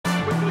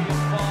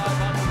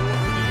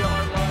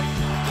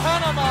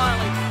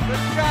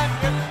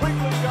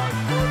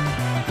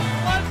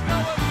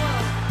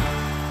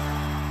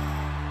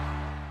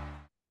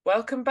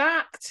Welcome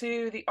back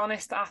to the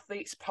Honest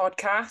Athletes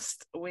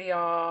podcast. We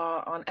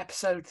are on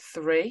episode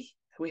 3.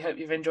 We hope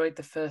you've enjoyed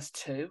the first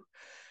 2.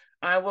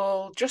 I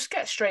will just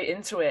get straight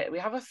into it. We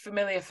have a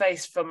familiar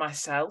face for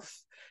myself.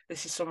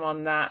 This is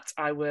someone that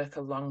I work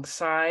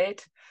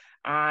alongside.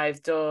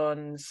 I've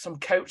done some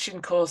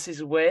coaching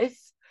courses with,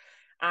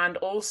 and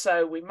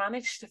also we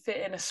managed to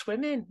fit in a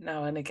swimming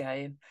now and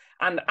again.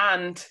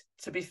 And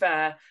to be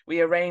fair,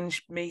 we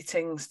arranged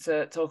meetings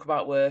to talk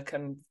about work,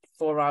 and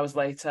 4 hours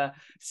later,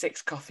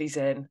 6 coffees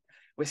in,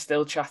 we're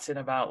still chatting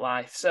about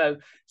life. So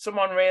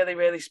someone really,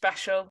 really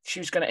special. She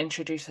was going to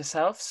introduce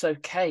herself. So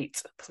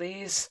Kate,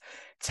 please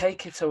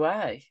take it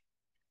away.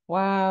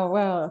 Wow.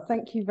 Well,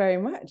 thank you very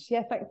much.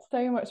 Yeah, thanks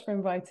so much for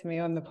inviting me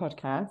on the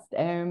podcast.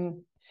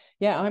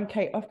 I'm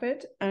Kate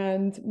Offord,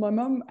 and my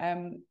mum,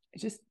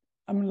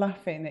 I'm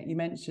laughing that you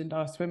mentioned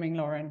our swimming,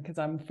 Lauren, because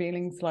I'm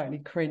feeling slightly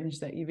cringe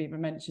that you've even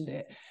mentioned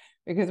it.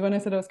 Because when I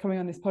said I was coming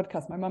on this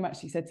podcast, my mum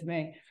actually said to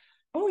me,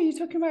 "Oh, are you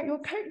talking about your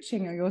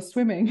coaching or your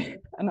swimming?"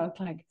 And I was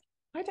like,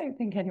 I don't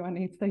think anyone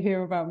needs to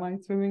hear about my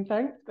swimming,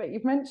 thanks. But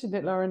you've mentioned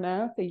it, Lauren,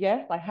 now. So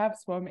yes, I have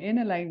swum in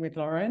a lane with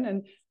Lauren,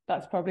 and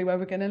that's probably where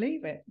we're going to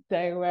leave it.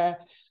 So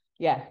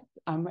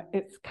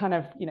it's kind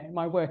of,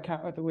 my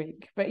workout of the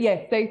week. But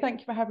yeah, so thank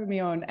you for having me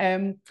on.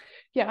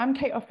 I'm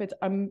Kate Offord.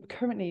 I'm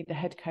currently the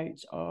head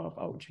coach of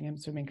Altrincham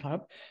Swimming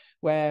Club,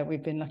 where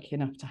we've been lucky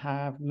enough to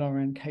have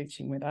Lauren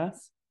coaching with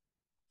us.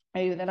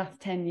 Over the last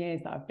 10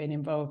 years that I've been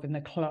involved in the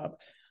club,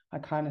 I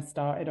kind of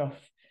started off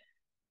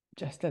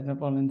just as a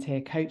volunteer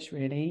coach,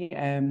 really.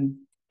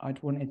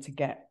 I'd wanted to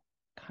get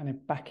kind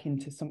of back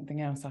into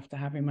something else after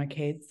having my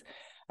kids.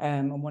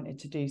 I wanted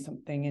to do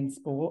something in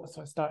sport.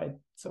 So I started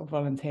sort of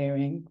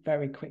volunteering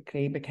very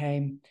quickly,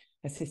 became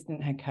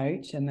assistant head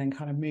coach, and then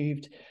kind of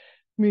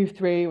moved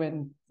through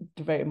and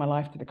devoted my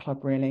life to the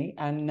club, really.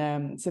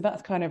 And so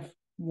that's kind of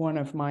one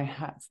of my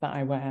hats that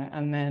I wear.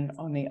 And then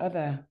on the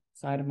other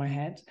side of my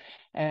head,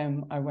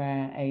 I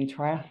wear a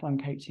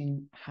triathlon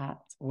coaching hat,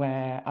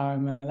 where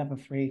I'm a level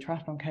 3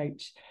 triathlon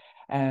coach,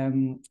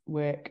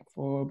 work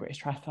for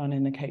British Triathlon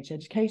in the coach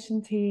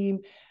education team,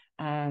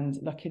 and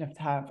lucky enough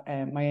to have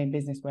my own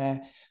business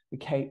where we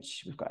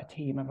coach. We've got a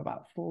team of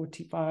about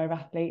 45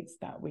 athletes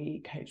that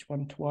we coach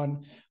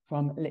one-to-one,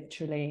 from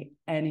literally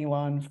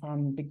anyone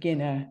from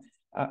beginner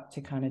up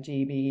to kind of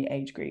GB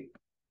age group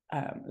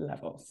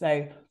level.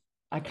 So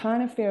I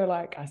kind of feel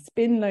like I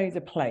spin loads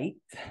of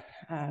plates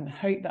and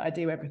hope that I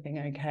do everything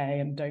okay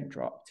and don't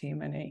drop too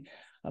many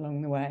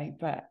along the way.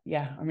 But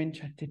yeah, I'm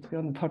interested to be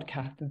on the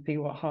podcast and see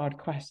what hard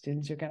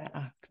questions you're going to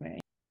ask me.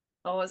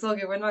 Oh, it's all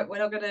good. We're not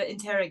going to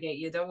interrogate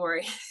you. Don't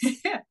worry.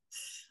 So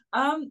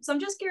I'm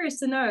just curious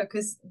to know,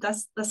 because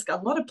that's a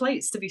lot of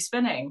plates to be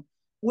spinning.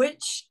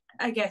 Which,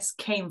 I guess,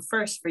 came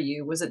first for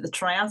you? Was it the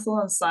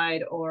triathlon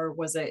side, or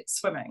was it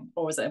swimming,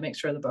 or was it a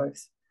mixture of the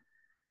both?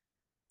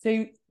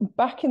 So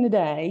back in the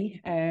day,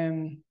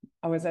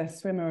 I was a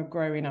swimmer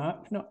growing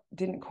up.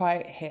 Didn't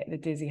quite hit the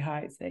dizzy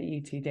heights that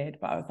you two did,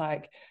 but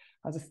I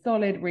was a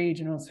solid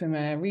regional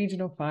swimmer,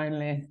 regional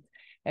finalist.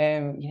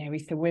 We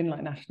used to win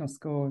like national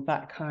scores,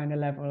 that kind of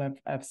level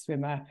of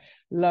swimmer.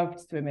 Loved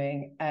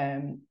swimming.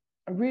 I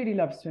really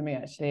loved swimming,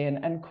 actually,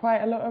 and quite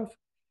a lot of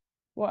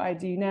what I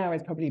do now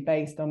is probably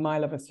based on my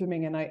love of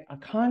swimming. And I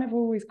kind of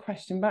always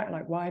question back,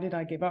 like, why did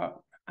I give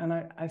up? And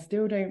I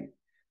still don't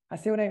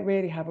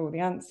really have all the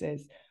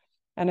answers.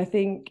 And I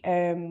think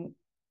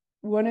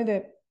one of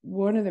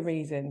the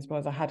reasons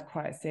was I had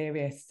quite a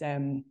serious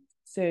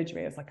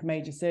surgery. It was like a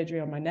major surgery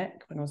on my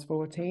neck when I was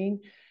 14.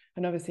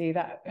 And obviously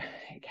that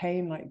it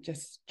came like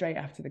just straight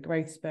after the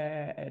growth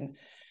spurt,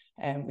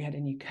 and we had a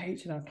new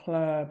coach in our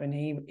club, and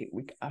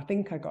I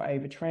think I got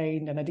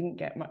overtrained, and I didn't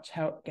get much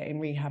help getting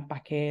rehab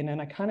back in,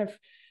 and I kind of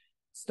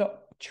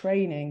stopped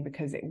training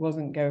because it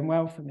wasn't going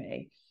well for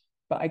me.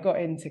 But I got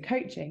into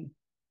coaching.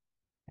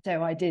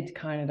 So I did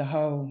kind of the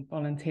whole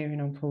volunteering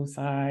on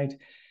poolside,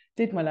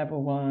 did my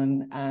level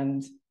 1,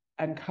 and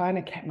kind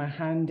of kept my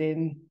hand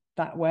in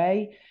that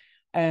way.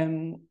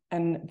 And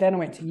then I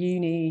went to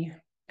uni,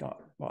 got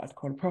what I'd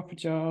call a proper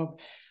job,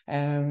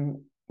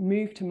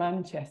 moved to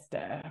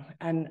Manchester,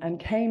 and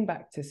came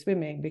back to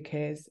swimming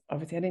because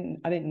obviously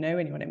I didn't know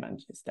anyone in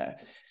Manchester.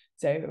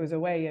 So it was a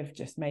way of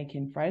just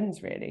making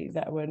friends, really,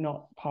 that were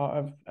not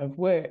part of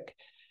work.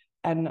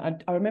 And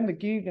I remember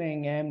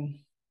Googling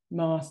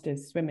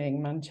Masters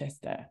Swimming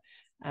Manchester,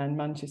 and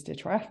Manchester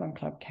Triathlon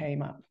Club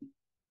came up,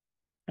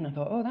 and I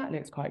thought, oh, that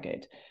looks quite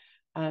good.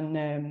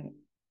 And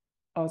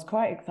I was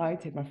quite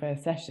excited my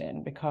first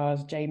session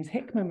because James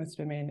Hickman was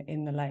swimming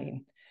in the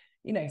lane.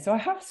 So I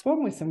have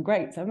swum with some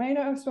greats. I may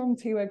not have swum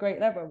to a great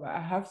level, but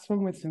I have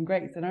swum with some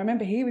greats. And I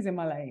remember he was in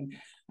my lane,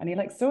 and he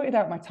like sorted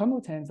out my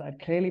tumble turns that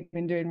I'd clearly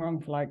been doing wrong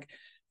for like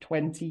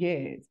 20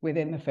 years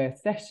within the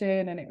first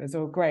session, and it was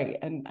all great.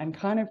 And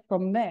kind of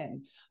from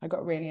then I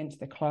got really into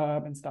the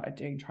club and started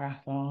doing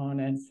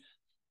triathlon,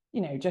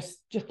 and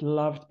just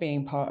loved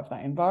being part of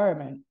that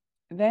environment.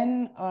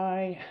 Then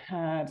I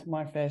had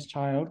my first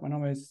child when I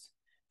was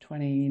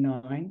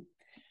 29,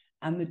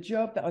 and the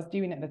job that I was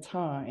doing at the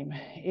time,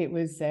 it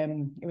was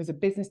a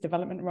business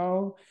development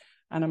role.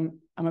 And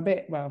I'm a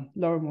bit, well,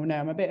 Lauren will know,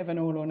 I'm a bit of an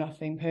all or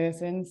nothing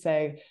person.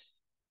 So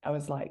I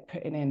was like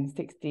putting in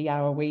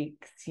 60-hour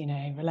weeks, you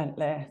know,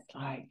 relentless,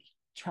 like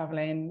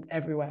traveling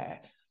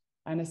everywhere.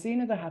 And as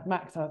soon as I had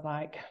Max, I was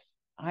like,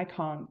 I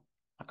can't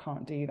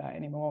do that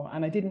anymore.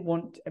 And I didn't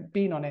want,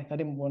 being honest, I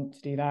didn't want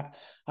to do that.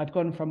 I'd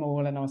gone from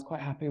all and I was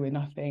quite happy with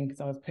nothing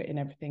because I was putting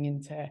everything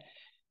into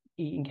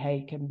eating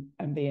cake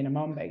and being a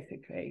mom,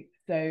 basically.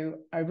 So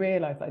I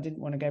realized I didn't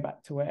want to go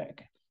back to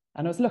work.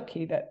 And I was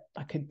lucky that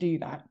I could do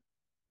that.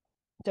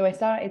 So I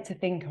started to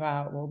think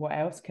about, well, what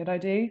else could I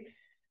do?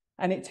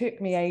 And it took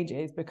me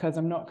ages because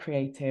I'm not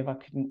creative. I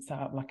couldn't set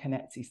up like an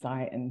Etsy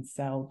site and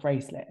sell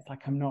bracelets.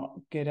 Like, I'm not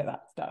good at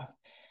that stuff.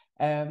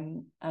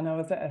 And I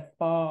was at a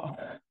spa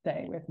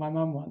day with my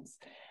mum once,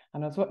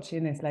 and I was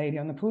watching this lady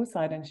on the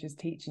poolside and she was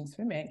teaching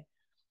swimming.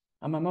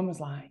 And my mum was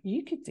like,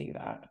 you could do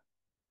that.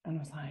 And I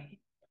was like,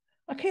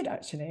 I could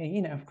actually,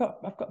 you know, I've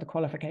got the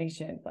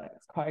qualifications. Like,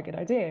 it's quite a good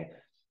idea.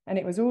 And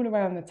it was all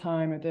around the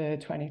time of the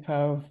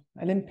 2012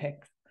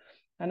 Olympics.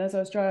 And as I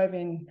was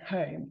driving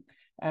home,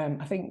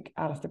 I think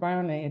Alistair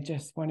Brownlee had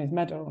just won his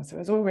medal. So it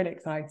was all really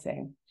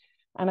exciting.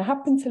 And I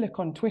happened to look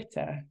on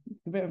Twitter.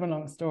 It's a bit of a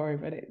long story,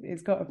 but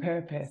it's got a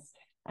purpose.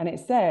 And it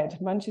said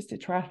Manchester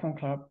Triathlon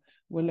Club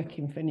were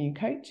looking for new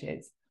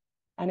coaches.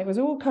 And it was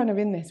all kind of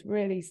in this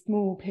really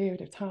small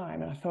period of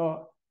time. And I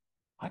thought,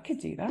 I could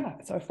do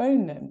that. So I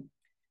phoned them.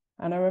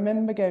 And I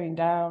remember going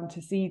down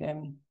to see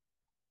them.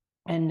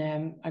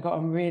 And I got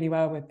on really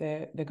well with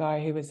the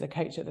guy who was the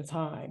coach at the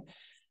time.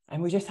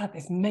 And we just had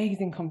this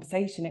amazing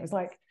conversation. It was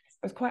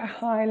quite a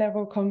high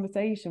level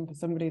conversation for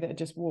somebody that had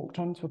just walked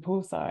onto a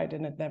poolside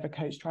and had never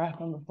coached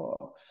triathlon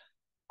before.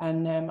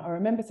 And I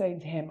remember saying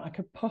to him, I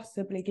could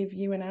possibly give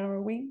you an hour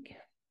a week,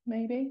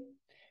 maybe.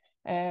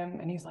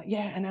 And he was like,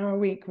 yeah, an hour a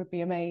week would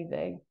be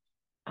amazing.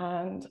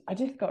 And I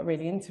just got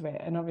really into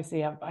it. And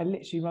obviously I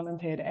literally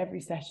volunteered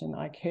every session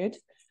I could.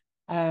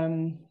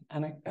 And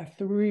I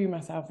threw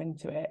myself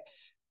into it.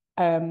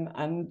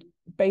 And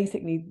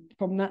basically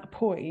from that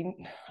point,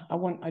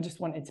 I just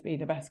wanted to be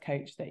the best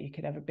coach that you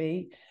could ever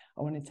be.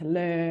 I wanted to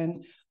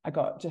learn. I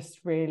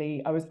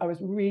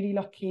was really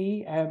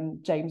lucky.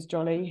 James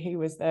Jolly, who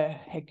was the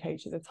head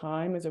coach at the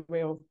time,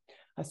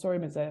 I saw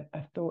him as a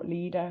thought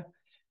leader,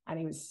 and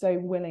he was so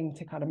willing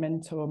to kind of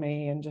mentor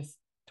me and just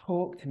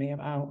talk to me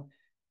about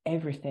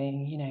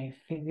everything, you know,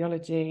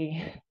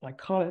 physiology,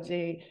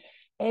 psychology,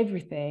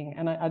 everything.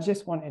 And I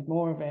just wanted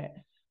more of it.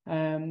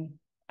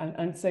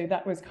 And so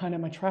that was kind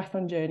of my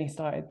triathlon journey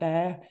started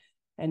there.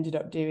 Ended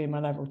up doing my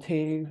level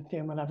 2,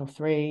 doing my level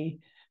 3,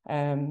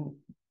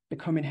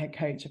 becoming head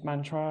coach of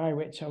Mantri,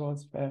 which I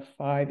was for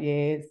 5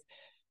 years,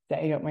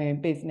 setting up my own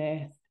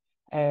business.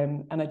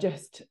 And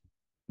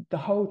the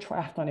whole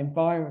triathlon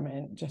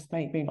environment just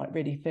made me like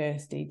really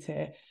thirsty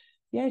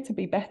to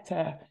be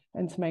better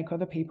and to make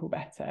other people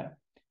better.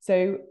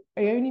 So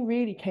I only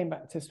really came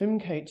back to swim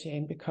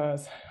coaching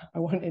because I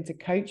wanted to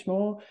coach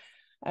more.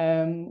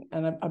 And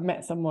I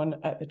met someone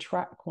at the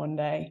track one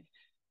day,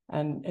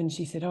 and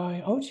she said,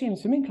 oh, Altrincham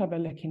Swimming Club are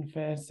looking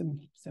for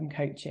some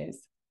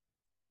coaches.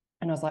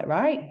 And I was like,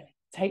 right,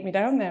 take me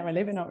down there. I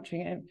live in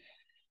Altrincham.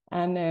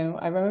 And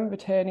I remember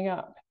turning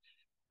up,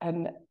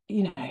 and,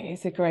 you know,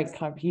 it's a great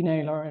club, you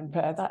know, Lauren,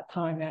 but at that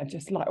time, they're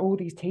just like all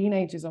these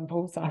teenagers on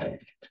poolside.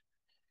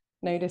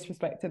 No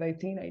disrespect to those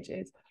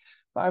teenagers.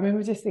 But I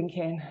remember just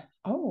thinking,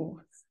 oh,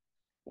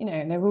 you know,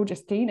 and they're all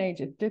just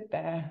teenagers stood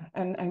there.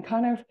 And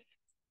kind of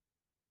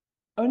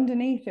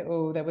underneath it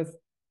all, there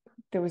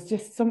was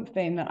just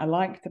something that I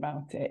liked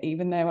about it,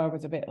 even though I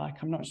was a bit like,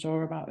 I'm not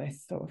sure about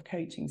this sort of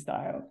coaching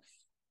style.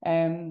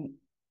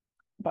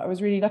 But I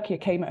was really lucky. I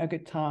came at a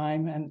good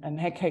time, and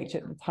head coach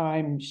at the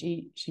time,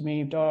 she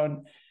moved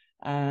on,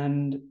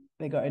 and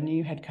they got a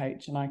new head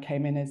coach, and I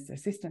came in as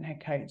assistant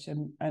head coach,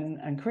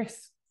 and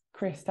Chris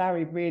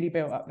Starry really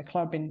built up the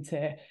club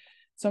into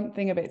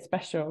something a bit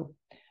special.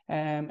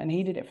 And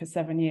he did it for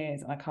 7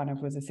 years. I kind of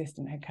was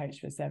assistant head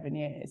coach for 7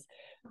 years,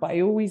 but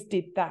I always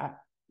did that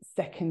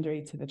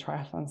secondary to the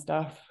triathlon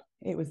stuff.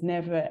 It was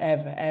never,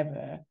 ever,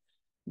 ever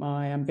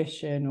my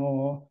ambition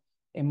or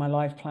in my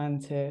life plan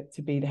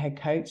to be the head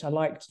coach.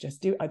 I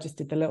just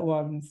did the little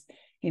ones,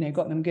 you know,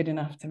 got them good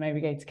enough to maybe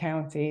go to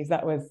counties.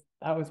 That was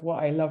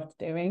what I loved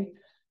doing.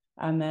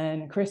 And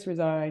then Chris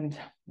resigned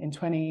in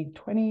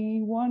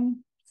 2021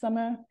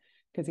 summer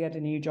because he had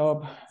a new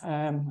job,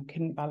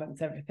 couldn't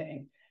balance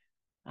everything.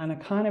 And I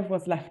kind of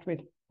was left with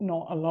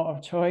not a lot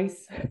of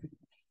choice.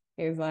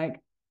 It was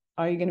like,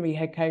 are you going to be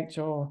head coach,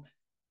 or,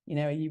 you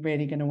know, are you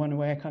really going to want to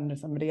work under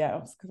somebody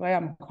else? Because I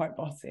am quite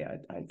bossy,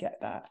 I get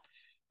that.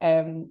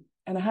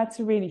 And I had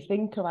to really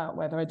think about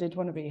whether I did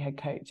want to be head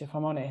coach, if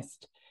I'm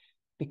honest,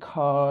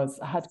 because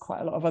I had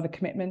quite a lot of other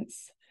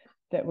commitments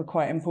that were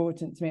quite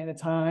important to me at the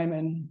time.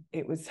 And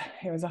it was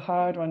a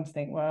hard one to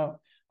think, well,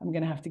 I'm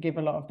going to have to give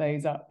a lot of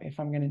those up if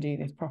I'm going to do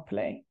this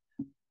properly.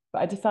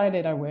 But I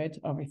decided I would,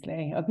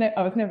 obviously.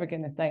 I was never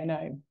going to say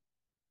no.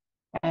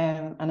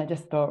 And I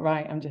just thought,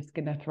 right, I'm just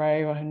going to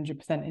throw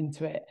 100%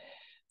 into it.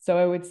 So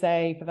I would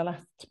say for the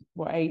last,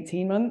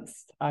 18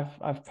 months,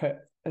 I've put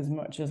as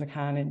much as I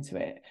can into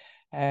it.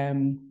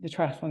 The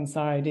triathlon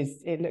side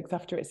it looks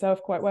after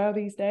itself quite well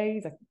these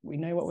days. We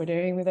know what we're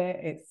doing with it.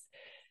 It's,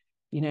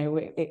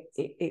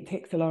 it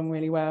ticks along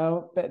really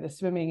well, but the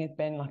swimming has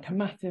been like a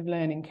massive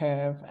learning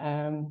curve,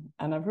 and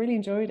I've really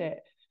enjoyed it.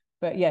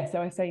 But yeah,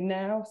 so I say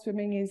now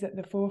swimming is at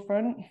the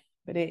forefront,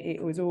 but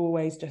it was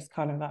always just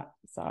kind of that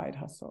side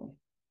hustle.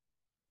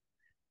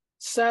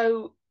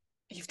 So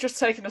you've just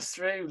taken us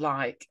through,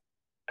 like,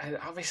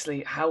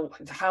 obviously how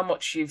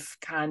much you've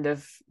kind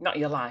of, not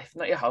your life,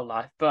 not your whole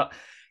life, but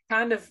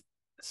kind of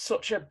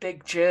such a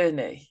big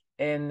journey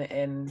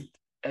in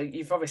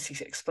you've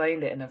obviously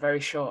explained it in a very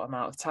short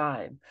amount of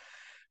time,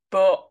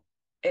 but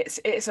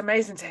it's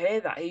amazing to hear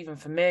that, even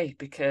for me,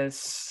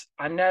 because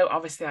I know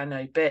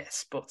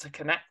bits, but to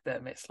connect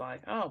them, it's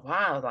like, oh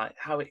wow, like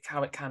how it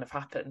kind of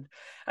happened.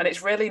 And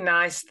it's really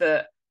nice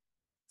that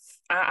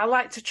I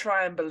like to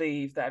try and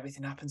believe that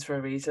everything happens for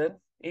a reason,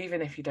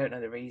 even if you don't know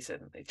the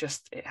reason.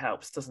 It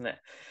helps, doesn't it?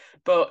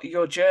 But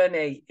your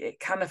journey, it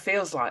kind of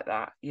feels like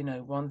that,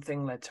 one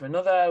thing led to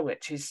another,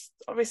 which is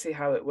obviously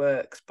how it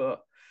works.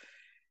 But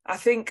I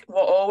think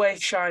what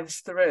always shines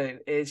through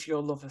is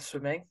your love of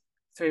swimming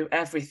through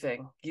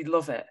everything. You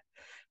love it.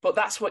 But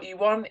that's what you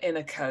want in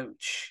a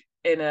coach,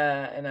 in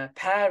a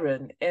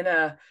parent,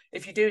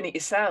 if you're doing it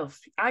yourself.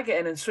 I get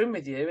in and swim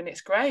with you and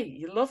it's great.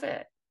 You love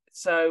it.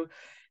 So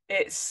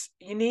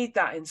you need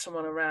that in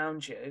someone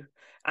around you.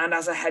 And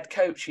as a head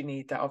coach, you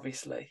need that,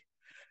 obviously.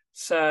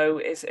 So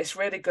it's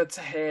really good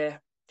to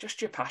hear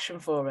just your passion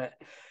for it.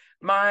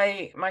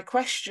 My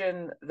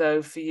question,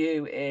 though, for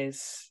you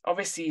is,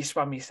 obviously you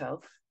swam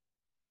yourself.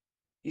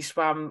 You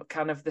swam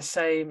kind of the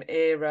same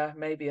era,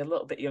 maybe a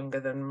little bit younger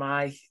than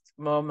my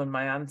mum and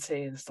my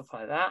auntie and stuff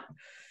like that.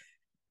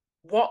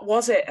 What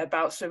was it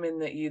about swimming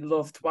that you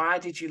loved? Why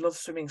did you love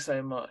swimming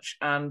so much?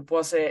 And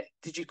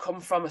did you come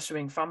from a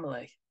swimming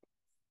family?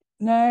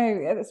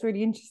 No, that's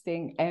really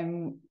interesting.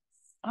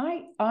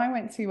 I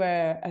went to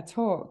a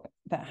talk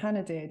that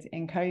Hannah did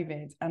in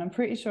COVID, and I'm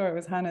pretty sure it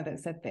was Hannah that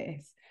said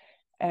this.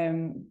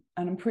 And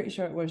I'm pretty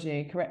sure it was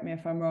you, correct me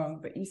if I'm wrong,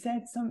 but you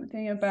said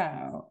something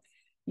about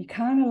you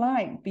kind of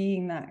like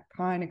being that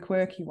kind of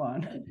quirky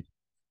one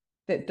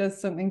that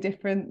does something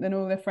different than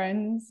all their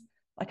friends.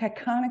 Like, I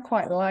kind of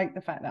quite like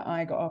the fact that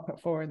I got up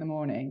at 4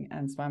 a.m.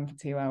 and swam for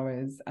 2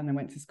 hours and then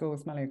went to school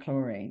smelling of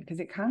chlorine, because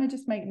it kind of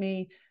just made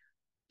me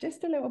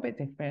just a little bit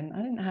different. I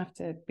didn't have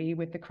to be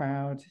with the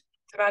crowd.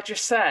 Can I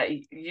just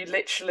say, you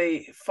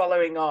literally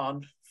following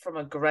on from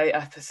a great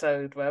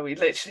episode where we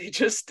literally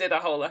just did a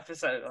whole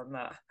episode on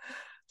that.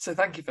 So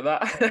thank you for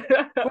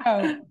that.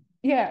 Well,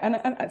 yeah,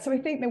 and so I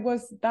think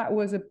that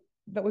was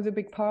a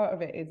big part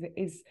of it.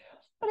 Is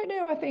I don't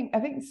know. I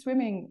think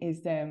swimming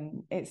is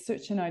it's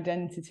such an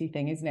identity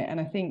thing, isn't it? And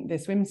I think the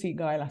swimsuit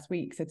guy last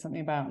week said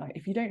something about, like,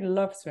 if you don't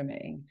love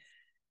swimming,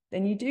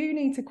 then you do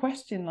need to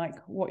question like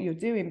what you're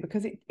doing,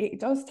 because it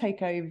does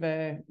take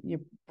over your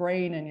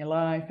brain and your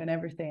life and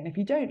everything. And if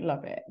you don't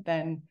love it,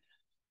 then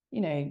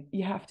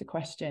you have to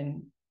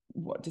question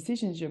what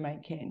decisions you're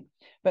making.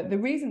 But the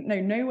reason,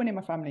 no one in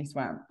my family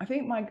swam. I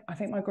think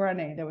my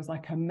granny, there was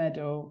like a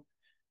medal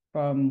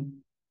from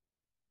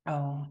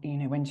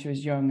when she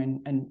was young,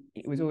 and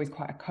it was always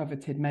quite a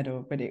coveted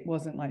medal, but it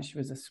wasn't like she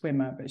was a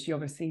swimmer, but she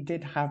obviously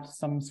did have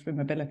some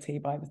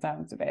swimmability by the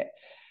sounds of it.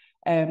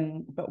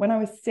 But when I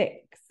was 6,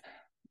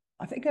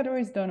 I think I'd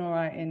always done all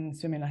right in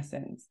swimming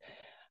lessons.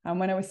 And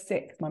when I was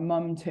 6, my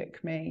mum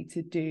took me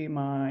to do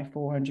my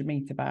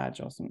 400-meter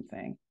badge or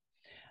something.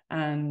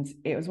 And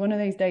it was one of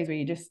those days where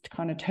you just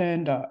kind of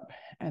turned up,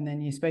 and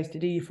then you're supposed to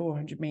do your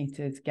 400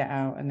 meters, get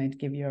out, and they'd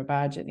give you a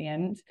badge at the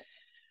end.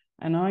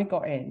 And I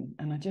got in,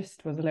 and I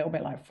just was a little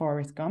bit like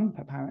Forrest Gump,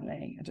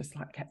 apparently. I just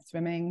like kept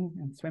swimming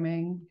and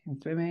swimming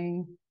and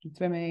swimming and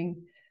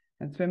swimming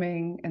and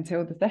swimming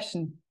until the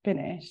session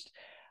finished.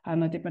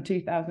 And I did my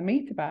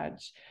 2,000-meter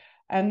badge.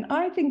 And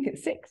I think at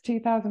 6,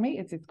 2,000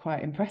 meters is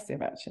quite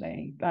impressive,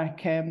 actually.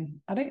 Like, I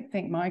don't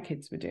think my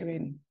kids were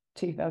doing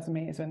 2,000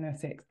 meters when they're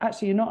 6.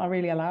 Actually, you're not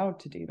really allowed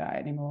to do that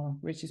anymore,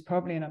 which is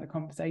probably another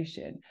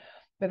conversation.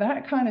 But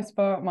that kind of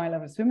sparked my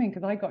love of swimming,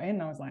 because I got in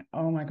and I was like,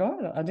 oh my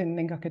God, I didn't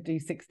think I could do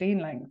 16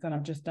 lengths, and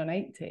I've just done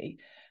 80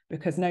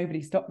 because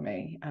nobody stopped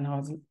me, and I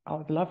was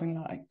loving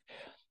life.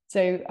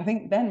 So I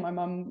think then my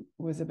mum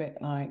was a bit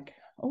like,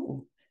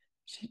 oh,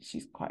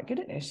 she's quite good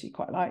at this. She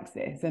quite likes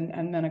this.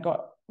 And then I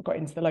got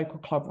into the local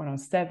club when I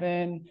was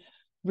 7.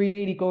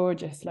 Really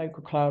gorgeous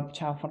local club,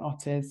 Chalfont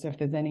Otters. So if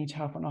there's any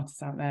Chalfont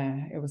Otters out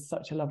there, it was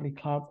such a lovely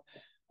club.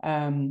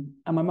 And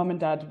my mum and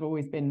dad have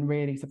always been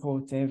really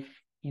supportive.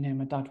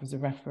 My dad was a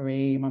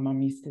referee. My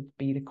mum used to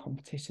be the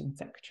competition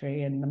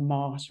secretary and the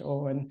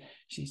marshal, and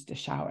she used to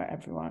shout at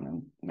everyone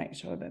and make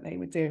sure that they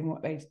were doing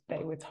what they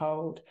were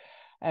told.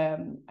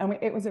 And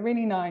it was a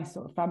really nice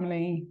sort of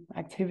family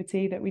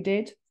activity that we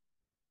did.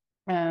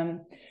 I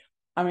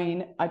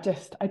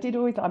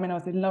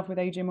was in love with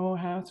Adrian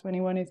Morehouse when he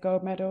won his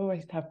gold medal. I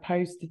used to have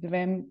posters of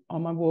him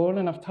on my wall,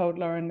 and I've told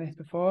Lauren this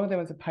before. There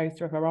was a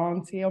poster of her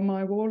auntie on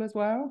my wall as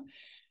well.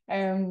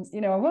 I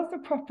was a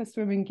proper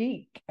swimming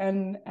geek,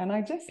 and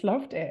I just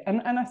loved it.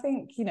 And I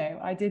think,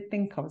 I did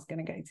think I was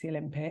going to go to the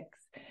Olympics.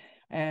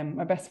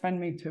 My best friend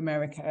moved to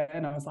America,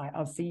 and I was like,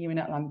 I'll see you in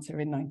Atlanta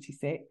in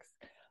 96.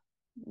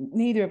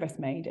 Neither of us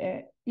made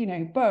it, you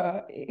know,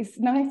 but it's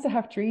nice to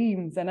have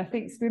dreams. And I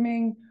think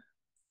swimming,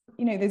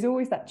 you know, there's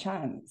always that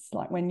chance,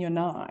 like when you're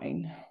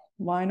 9,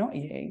 why not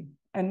you?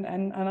 And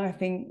I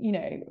think, you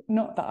know,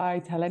 not that I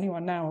tell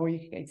anyone now, or you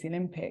could go to the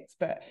Olympics,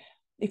 but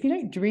if you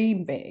don't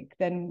dream big,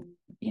 then,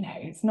 you know,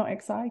 it's not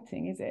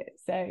exciting, is it?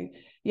 So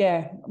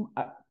yeah,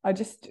 I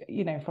just,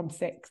 you know, from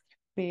 6,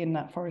 being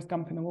that Forrest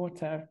Gump in the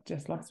water,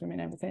 just love swimming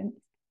ever since.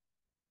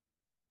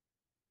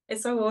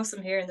 It's so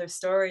awesome hearing their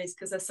stories,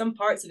 because there's some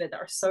parts of it that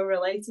are so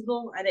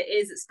relatable, and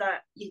it's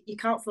that you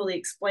can't fully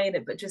explain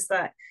it, but just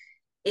that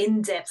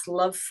in-depth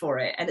love for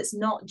it. And it's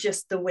not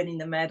just the winning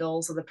the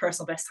medals or the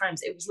personal best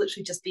times, it was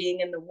literally just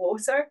being in the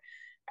water.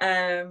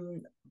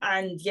 And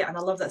yeah, and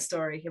I love that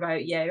story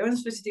about, yeah, you're only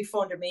supposed to do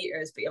 400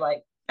 meters, but you're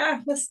like,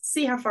 let's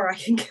see how far I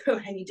can go,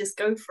 and you just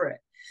go for it.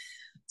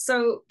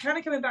 So kind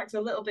of coming back to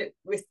a little bit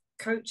with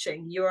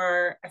coaching,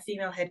 you're a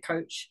female head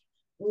coach.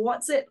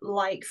 What's it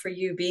like for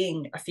you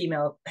being a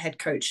female head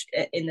coach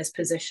in this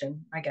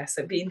position? I guess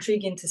it'd be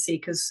intriguing to see,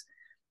 because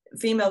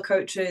female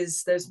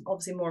coaches, there's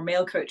obviously more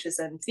male coaches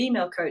than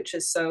female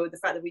coaches. So the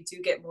fact that we do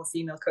get more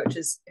female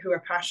coaches who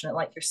are passionate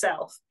like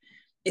yourself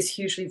is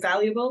hugely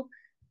valuable,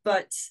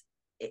 but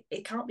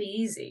it can't be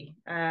easy.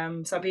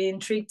 So I'd be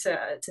intrigued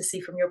to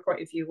see from your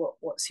point of view,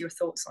 what's your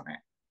thoughts on it?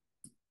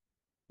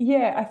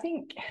 Yeah, I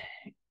think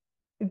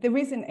there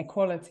isn't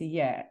equality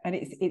yet, and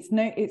it's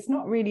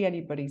not really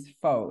anybody's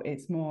fault.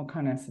 It's more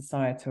kind of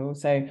societal.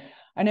 So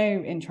I know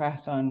in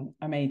triathlon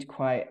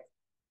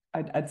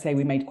I'd say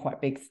we made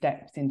quite big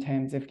steps in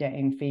terms of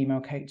getting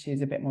female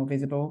coaches a bit more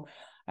visible.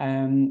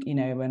 You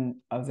know,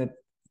 when I was a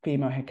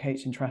female head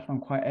coach in triathlon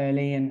quite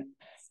early, and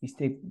used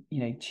to, you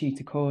know,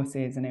 tutor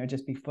courses, and it would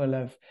just be full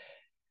of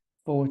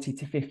 40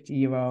 to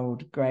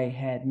 50-year-old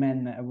grey-haired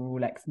men that are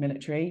all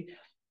ex-military.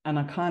 And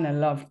I kind of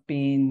loved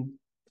being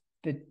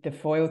the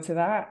foil to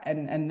that,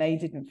 and they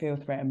didn't feel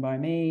threatened by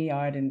me,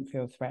 I didn't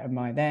feel threatened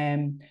by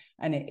them,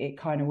 and it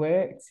kind of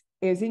worked.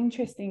 It was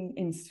interesting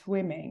in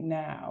swimming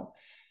now.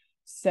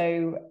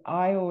 So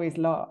I always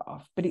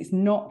laugh, but it's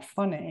not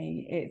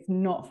funny.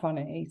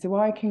 So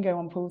I can go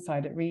on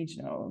poolside at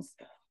regionals,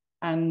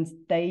 and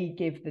they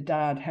give the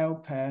dad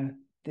helper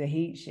the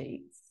heat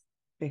sheets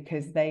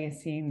because they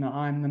assume that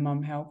I'm the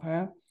mum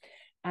helper.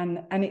 And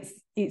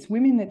it's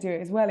women that do it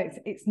as well.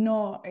 It's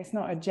not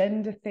a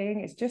gender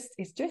thing.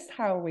 It's just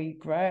how we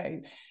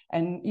grow.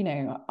 And you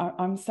know,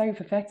 I'm so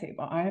pathetic,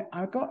 but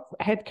I got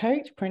head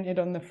coach printed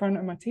on the front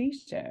of my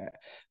t-shirt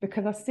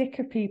because I was sick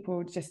of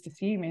people just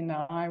assuming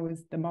that I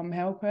was the mum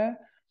helper.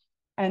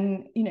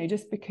 And you know,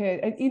 just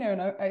because, you know,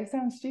 and it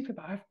sounds stupid,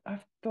 but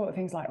I've thought of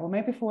things like, well,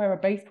 maybe if I wear a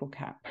baseball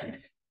cap,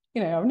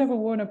 you know, I've never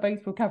worn a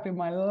baseball cap in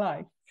my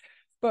life,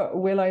 but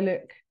will I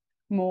look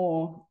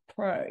more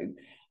pro?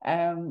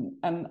 And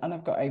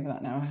I've got over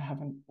that now. I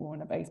haven't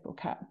worn a baseball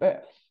cap,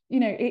 but you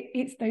know,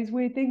 it's those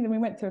weird things. And we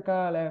went to a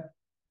gala.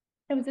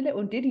 There was a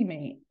little diddy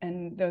meet,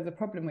 and there was a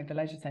problem with the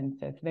leisure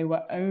centre. So they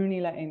were only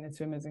letting the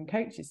swimmers and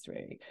coaches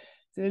through.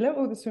 So they let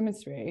all the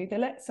swimmers through. They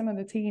let some of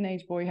the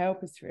teenage boy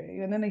helpers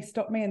through, and then they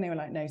stopped me and they were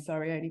like, "No,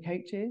 sorry, only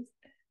coaches."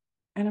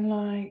 And I'm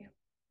like,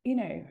 you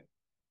know,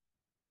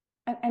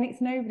 and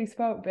it's nobody's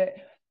fault,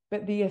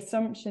 but the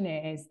assumption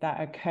is that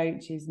a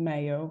coach is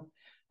male.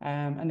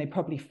 And they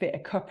probably fit a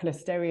couple of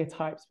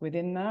stereotypes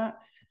within that.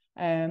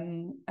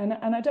 And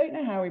I don't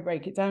know how we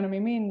break it down. I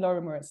mean, me and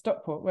Lauren were at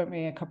Stockport, weren't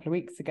we, a couple of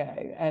weeks ago?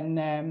 And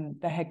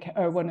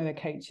one of the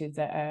coaches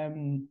at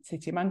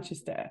City of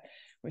Manchester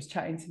was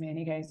chatting to me, and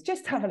he goes,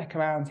 "Just have a look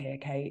around here,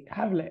 Kate.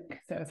 Have a look."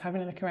 So I was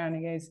having a look around,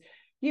 and he goes,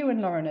 "You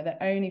and Lauren are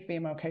the only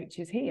female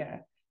coaches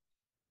here."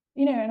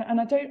 You know, and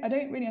I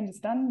don't really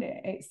understand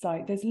it. It's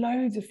like there's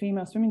loads of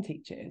female swimming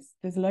teachers.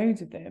 There's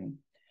loads of them.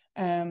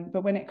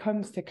 But when it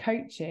comes to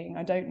coaching,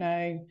 I don't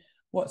know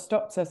what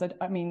stops us.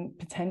 I mean,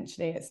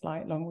 potentially it's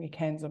like long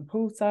weekends on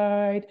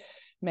poolside.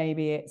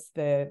 Maybe it's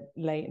the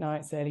late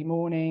nights, early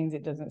mornings.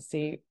 It doesn't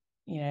suit,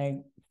 you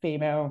know,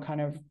 female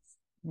kind of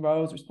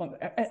roles, response.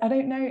 I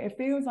don't know. It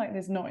feels like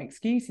there's not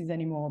excuses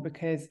anymore,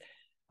 because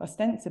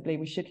ostensibly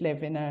we should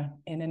live in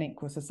an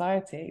equal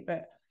society.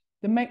 But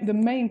the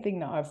main thing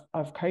that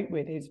I've coped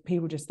with is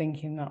people just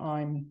thinking that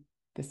I'm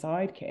the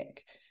sidekick.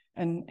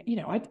 And, you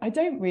know, I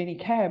don't really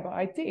care, but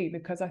I do,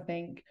 because I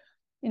think,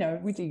 you know,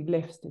 we do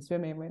lifts to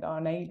swim in with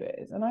our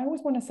neighbours. And I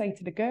always want to say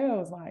to the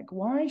girls, like,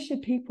 why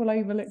should people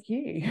overlook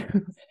you?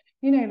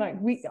 You know, like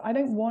I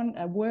don't want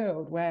a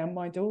world where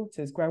my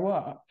daughters grow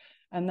up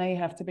and they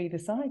have to be the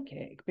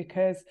sidekick,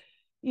 because,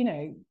 you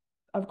know,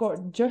 I've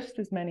got just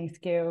as many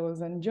skills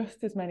and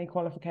just as many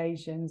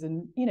qualifications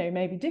and, you know,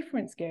 maybe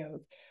different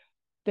skills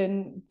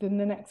than the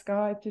next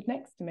guy just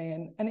next to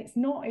me. And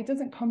it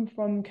doesn't come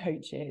from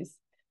coaches.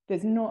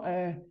 There's not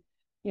I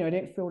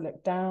don't feel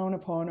looked down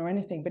upon or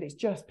anything, but it's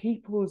just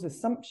people's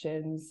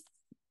assumptions.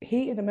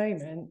 Heat of the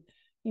moment,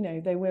 you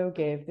know, they will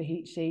give the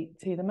heat sheet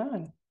to the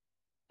man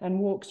and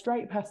walk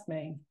straight past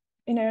me,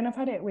 you know. And I've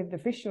had it with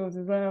officials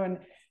as well. And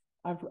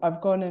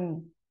I've gone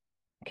and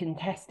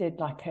contested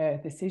like a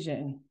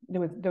decision.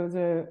 There was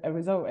a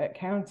result at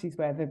counties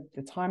where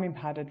the timing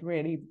pad had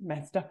really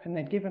messed up, and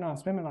they'd given our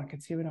swimmer like a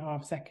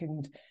 2.5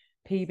 second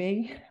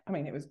PB. I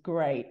mean, it was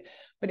great,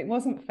 but it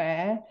wasn't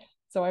fair.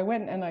 So I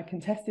went and I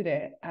contested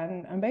it,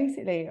 and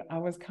basically I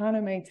was kind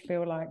of made to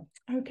feel like,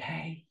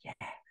 okay, yeah,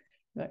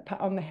 like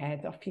pat on the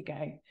head, off you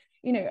go.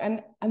 You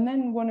know, and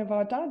then one of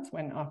our dads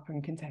went up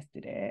and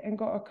contested it and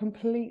got a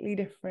completely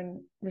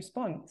different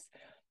response.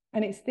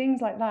 And it's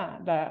things like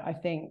that that I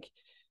think,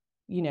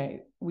 you know,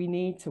 we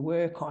need to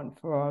work on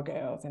for our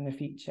girls in the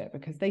future,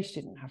 because they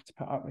shouldn't have to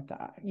put up with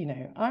that. You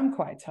know, I'm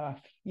quite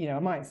tough, you know, I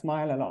might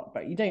smile a lot,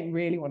 but you don't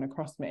really want to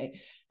cross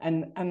me.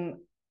 And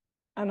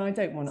I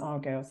don't want our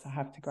girls to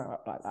have to grow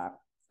up like that.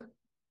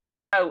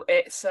 Oh,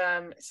 it's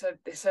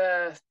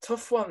a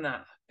tough one,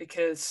 that,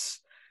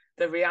 because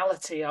the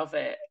reality of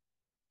it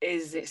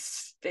is it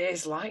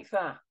is like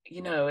that.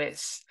 You know,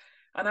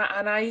 and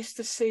I used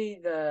to see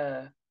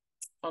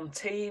on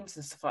teams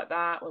and stuff like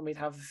that, when we'd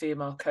have a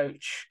female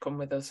coach come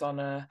with us on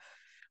a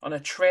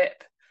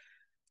trip,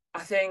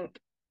 I think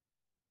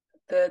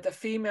the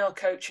female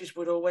coaches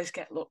would always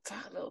get looked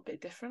at a little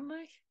bit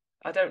differently.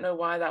 I don't know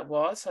why that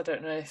was. I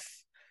don't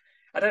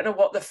know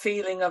what the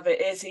feeling of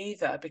it is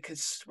either,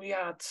 because we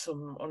had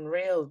some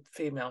unreal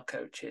female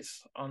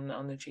coaches on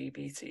the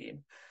GB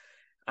team,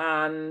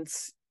 and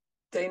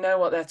they know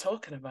what they're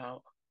talking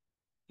about.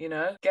 You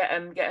know, get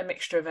a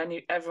mixture of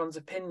everyone's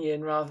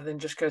opinion rather than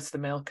just go to the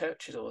male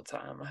coaches all the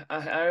time.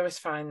 I always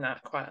find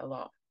that quite a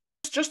lot.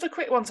 Just a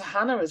quick one to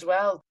Hannah as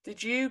well.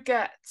 Did you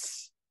get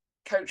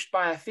coached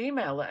by a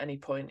female at any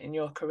point in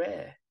your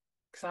career?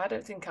 Because I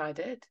don't think I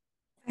did.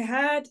 I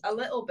had a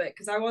little bit,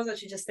 because I was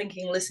actually just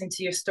thinking, listening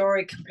to your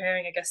story,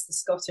 comparing, I guess, the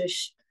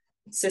Scottish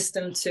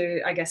system to,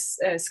 I guess,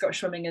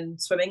 Scottish swimming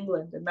and Swim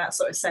England in that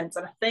sort of sense.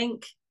 And I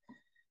think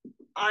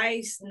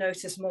I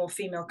noticed more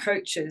female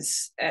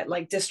coaches at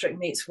like district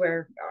meets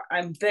where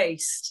I'm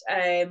based.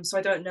 So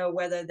I don't know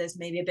whether there's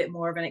maybe a bit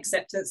more of an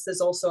acceptance.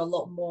 There's also a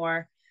lot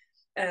more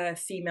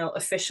female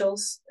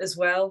officials as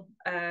well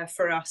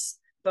for us.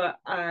 But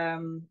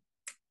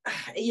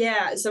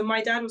yeah, so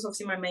my dad was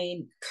obviously my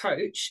main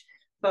coach,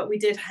 but we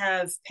did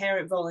have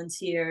parent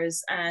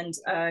volunteers and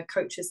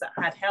coaches that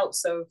had help.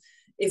 So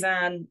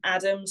Yvonne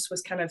Adams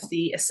was kind of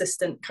the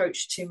assistant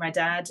coach to my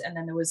dad, and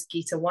then there was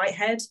Geeta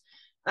Whitehead.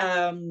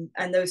 And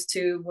those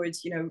two would,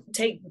 you know,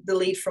 take the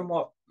lead from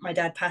what my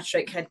dad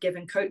Patrick had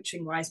given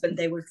coaching wise, but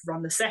they would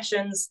run the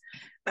sessions.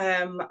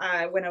 When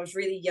I was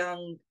really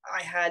young,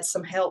 I had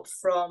some help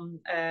from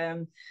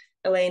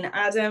Elaine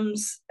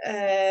Adams.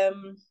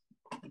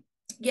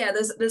 Yeah,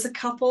 there's a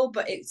couple,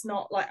 but it's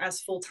not like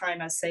as full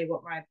time as say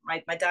what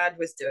my dad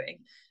was doing.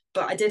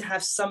 But I did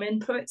have some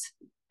input.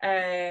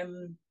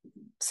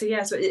 So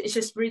yeah, so it's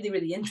just really,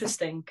 really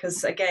interesting,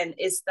 because again,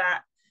 is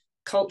that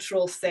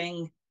cultural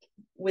thing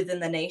within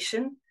the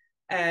nation,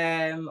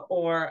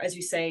 or as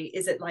you say,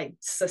 is it like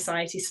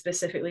society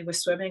specifically with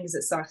swimming? Is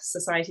it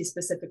society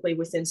specifically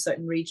within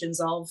certain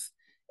regions of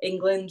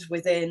England,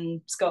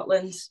 within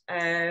Scotland?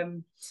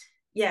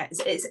 Yeah,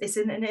 it's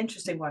an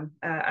interesting one.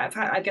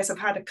 I guess I've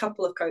had a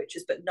couple of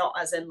coaches, but not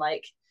as in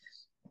like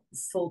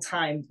full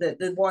time.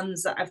 The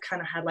ones that I've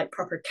kind of had like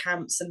proper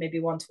camps and maybe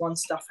one-to-one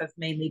stuff have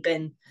mainly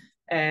been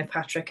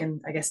Patrick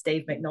and I guess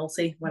Dave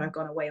McNulty when I've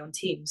gone away on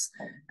teams.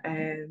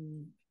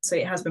 So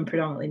it has been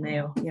predominantly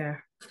male. Yeah,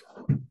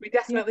 we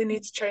definitely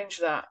need to change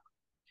that,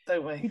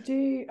 don't we? We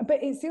do,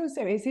 but it's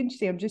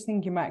interesting. I'm just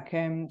thinking back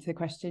to the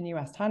question you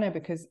asked Hannah,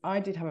 because I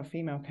did have a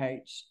female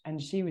coach,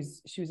 and she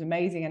was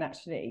amazing. And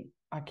actually,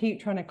 I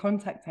keep trying to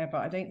contact her,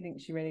 but I don't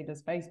think she really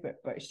does Facebook.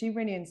 But she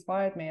really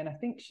inspired me, and I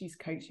think she's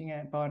coaching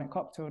at Barnet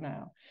Cocktail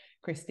now,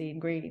 Christine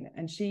Green,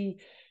 and she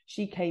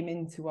came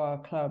into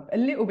our club a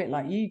little bit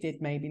like you did,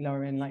 maybe,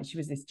 Lauren. Like, she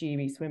was this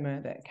GB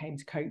swimmer that came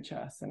to coach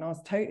us, and I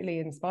was totally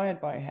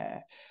inspired by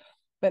her.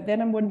 But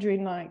then I'm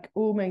wondering, like,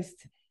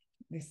 almost,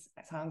 this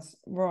sounds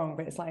wrong,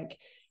 but it's like,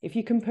 if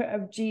you can put a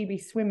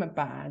GB swimmer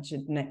badge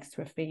next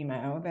to a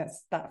female,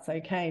 that's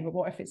okay. But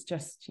what if it's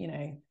just, you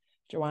know,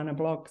 Joanna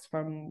Bloggs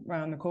from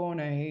round the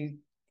corner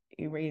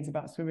who reads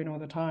about swimming all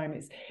the time?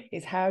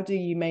 It's how do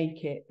you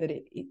make it that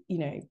it you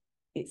know,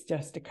 it's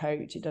just a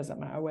coach. It doesn't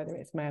matter whether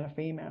it's male or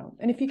female.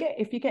 And if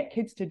you get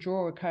kids to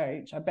draw a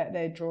coach, I bet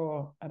they'd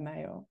draw a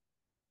male.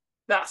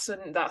 That's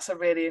a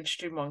really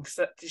interesting one,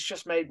 because it's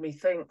just made me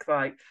think,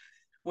 like,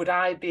 would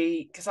I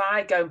be, because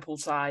I go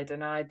poolside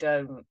and I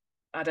don't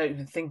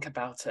even think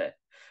about it.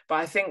 But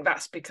I think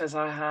that's because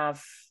I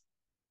have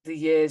the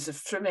years of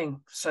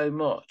swimming so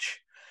much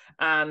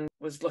and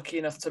was lucky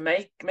enough to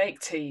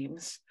make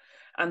teams.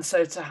 And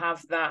so to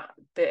have that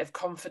bit of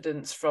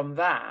confidence from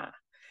that,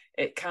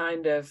 it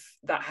kind of,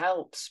 that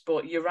helps.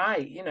 But you're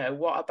right, you know,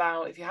 what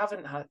about if you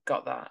haven't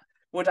got that?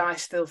 Would I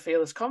still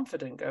feel as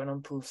confident going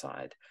on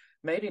poolside?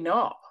 Maybe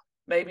not,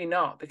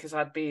 because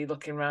I'd be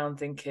looking around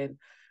thinking,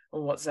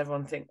 well, what does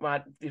everyone think?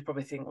 Why, you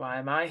probably think, why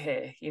am I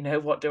here? You know,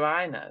 what do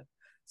I know?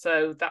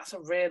 So that's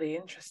a really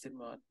interesting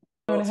one.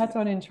 Well, I had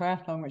one in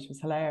triathlon, which was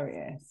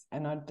hilarious,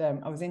 and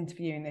I was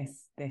interviewing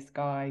this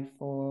guy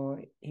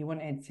he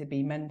wanted to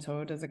be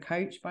mentored as a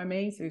coach by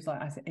me. So he was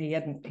like, he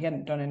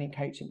hadn't done any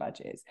coaching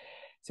badges,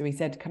 so he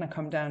said, "Can I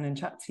come down and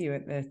chat to you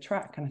at the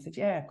track?" And I said,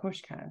 "Yeah, of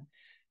course you can."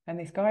 And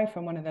this guy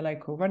from one of the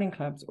local running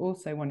clubs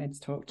also wanted to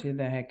talk to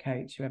the head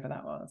coach, whoever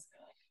that was.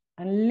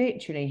 And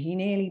literally, he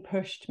nearly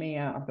pushed me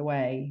out of the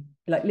way,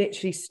 like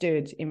literally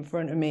stood in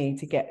front of me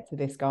to get to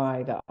this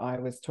guy that I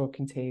was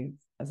talking to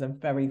as a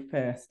very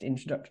first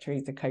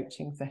introductory to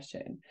coaching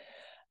session.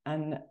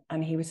 And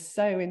he was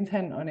so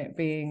intent on it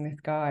being this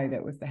guy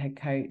that was the head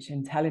coach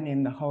and telling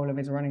him the whole of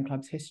his running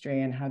club's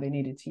history and how they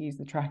needed to use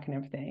the track and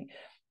everything.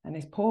 And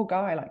this poor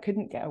guy like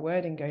couldn't get a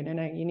word in, going,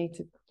 no, you need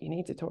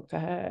to talk to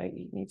her,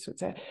 you need to talk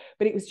to her.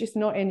 But it was just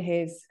not in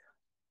his,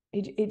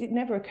 it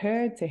never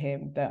occurred to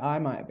him that I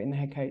might have been the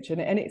head coach.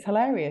 And it's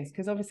hilarious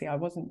because obviously I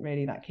wasn't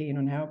really that keen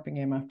on helping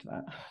him after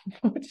that,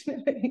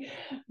 unfortunately.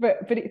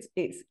 But it's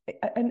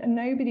and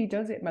nobody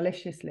does it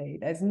maliciously.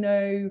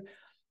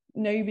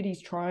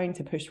 Nobody's trying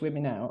to push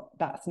women out.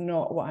 That's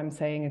not what I'm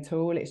saying at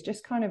all. It's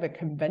just kind of a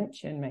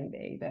convention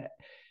maybe that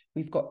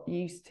we've got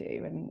used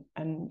to,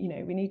 and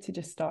we need to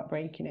just start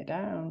breaking it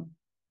down.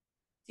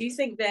 Do you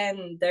think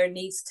then there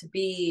needs to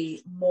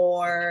be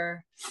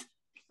more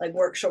like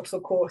workshops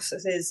or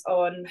courses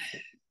on,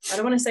 I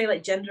don't want to say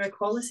like gender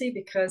equality,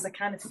 because I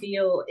kind of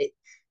feel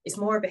it's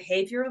more a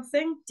behavioral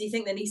thing. Do you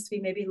think there needs to be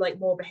maybe like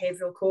more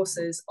behavioral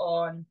courses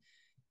on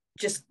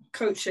just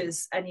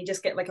coaches, and you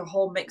just get like a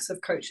whole mix of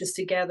coaches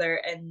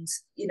together and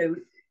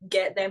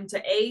get them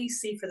to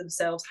see for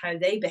themselves how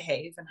they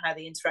behave and how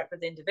they interact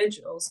with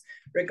individuals,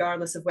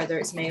 regardless of whether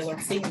it's male or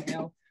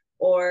female?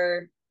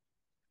 Or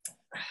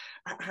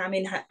I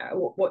mean,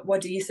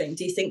 what do you think?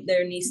 Do you think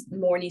there needs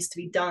to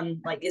be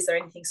done? Like, is there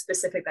anything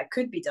specific that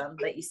could be done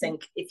that you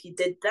think if you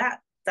did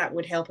that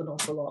would help an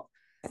awful lot?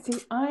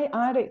 See,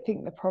 I don't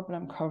think the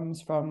problem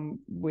comes from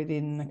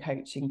within the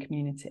coaching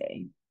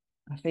community.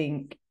 I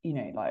think,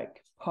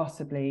 like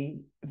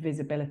possibly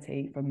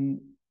visibility from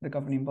the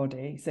governing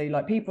body. So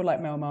like people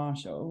like Mel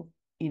Marshall,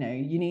 you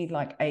need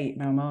like 8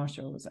 Mel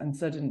Marshalls and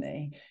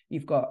suddenly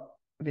you've got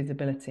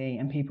visibility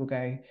and people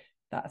go,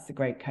 that's a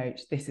great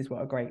coach. This is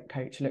what a great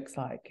coach looks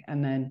like.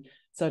 And then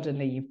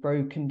suddenly you've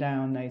broken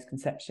down those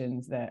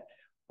conceptions that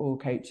all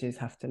coaches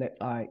have to look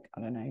like,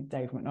 I don't know,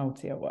 Dave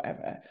McNulty or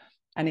whatever.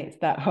 And it's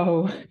that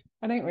whole,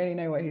 I don't really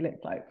know what he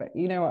looked like, but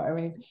you know what I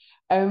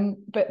mean?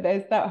 But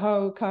there's that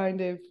whole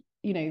kind of,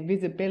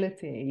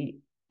 visibility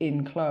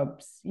in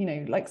clubs,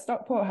 like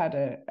Stockport had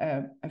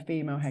a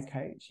female head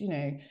coach,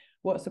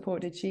 what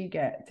support did she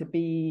get to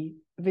be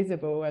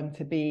visible and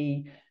to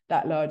be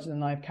that larger than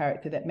life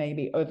character that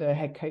maybe other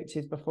head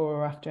coaches before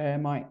or after her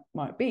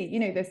might be?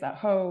 There's that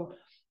whole,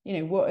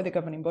 what are the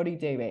governing body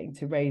doing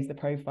to raise the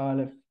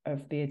profile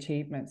of the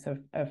achievements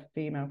of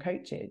female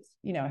coaches?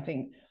 I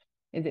think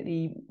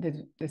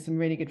there's some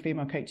really good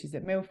female coaches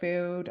at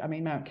Millfield. I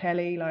mean, Mount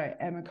Kelly, like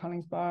Emma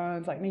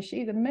Collins-Barnes, like, I mean,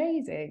 she's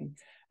amazing.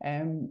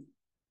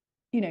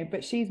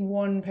 But she's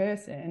one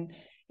person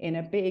in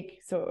a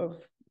big sort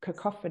of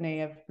cacophony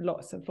of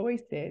lots of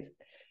voices.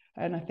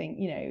 And I think,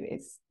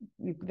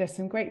 there's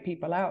some great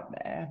people out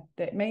there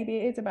that maybe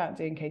it is about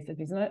doing case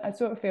studies. And I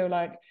sort of feel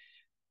like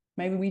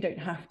maybe we don't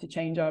have to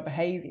change our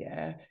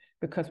behaviour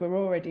because we're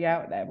already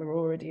out there. We're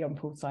already on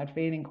poolside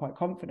feeling quite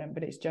confident,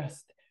 but it's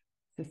just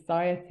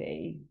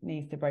society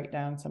needs to break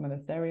down some of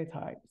the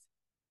stereotypes.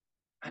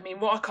 I mean,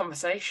 what a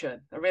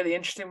conversation. A really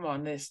interesting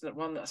one is that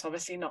one that's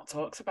obviously not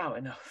talked about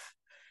enough,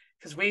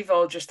 because we've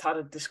all just had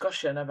a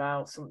discussion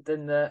about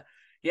something that,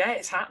 yeah,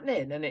 it's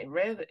happening and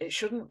it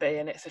shouldn't be,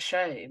 and it's a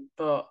shame,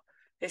 but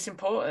it's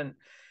important.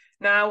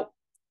 Now,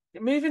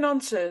 moving on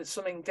to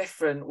something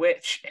different,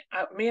 which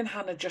me and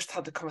Hannah just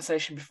had the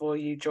conversation before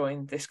you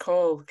joined this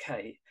call,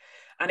 Kate,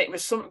 and it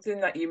was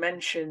something that you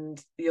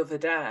mentioned the other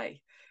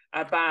day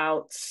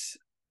about,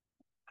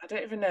 I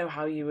don't even know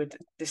how you would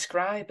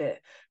describe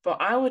it,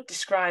 but I would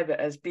describe it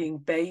as being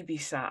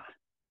babysat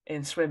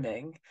in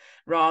swimming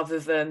rather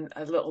than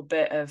a little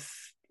bit of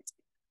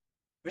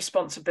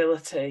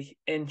responsibility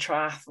in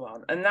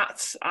triathlon. And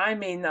I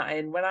mean that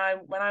in when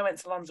I went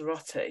to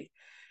Lanzarote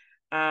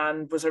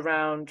and was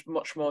around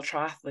much more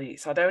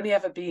triathletes, I'd only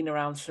ever been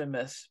around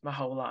swimmers my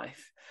whole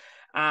life.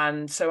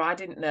 And so I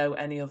didn't know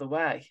any other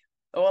way.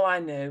 All I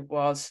knew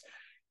was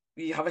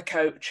you have a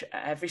coach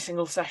at every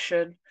single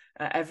session,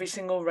 at every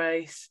single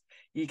race.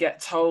 You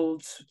get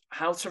told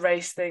how to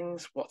race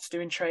things, what to do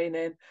in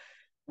training,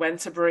 when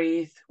to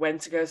breathe, when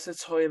to go to the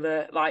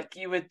toilet. Like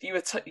you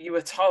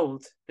were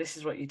told this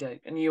is what you do,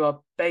 and you are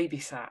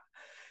babysat.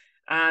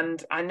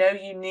 And I know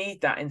you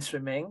need that in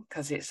swimming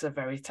because it's a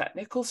very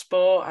technical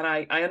sport, and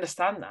I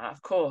understand that,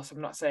 of course.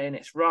 I'm not saying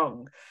it's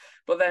wrong.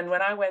 But then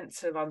when I went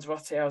to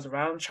Lanzarote, I was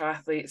around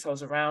triathletes, I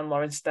was around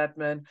Lauren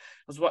Steadman,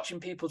 I was watching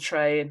people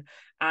train,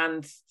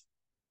 and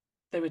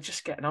they were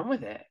just getting on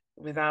with it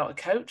without a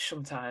coach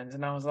sometimes.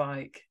 And I was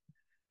like,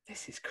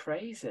 this is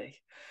crazy.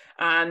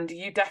 And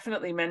you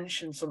definitely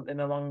mentioned something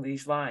along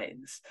these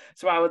lines.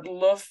 So I would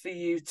love for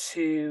you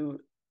to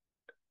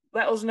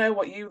let us know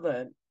what you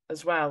learned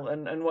as well,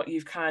 and what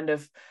you've kind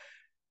of,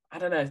 I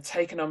don't know,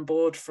 taken on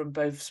board from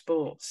both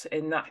sports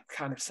in that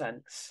kind of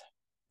sense.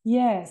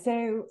 Yeah,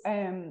 so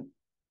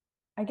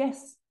I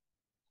guess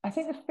I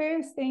think the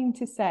first thing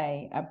to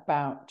say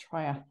about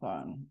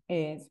triathlon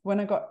is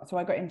I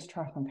got into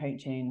triathlon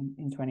coaching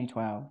in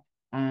 2012,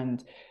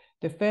 and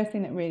the first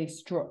thing that really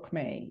struck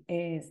me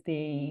is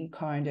the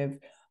kind of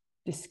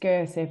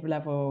discursive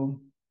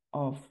level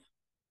of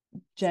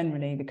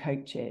generally the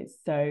coaches.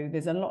 So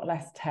there's a lot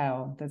less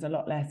there's a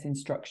lot less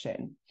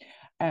instruction.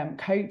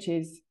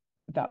 Coaches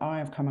that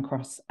I've come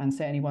across, and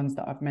certainly ones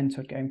that I've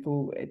mentored going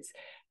forwards,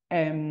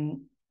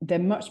 they're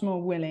much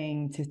more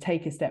willing to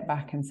take a step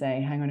back and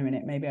say, hang on a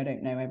minute, maybe I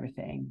don't know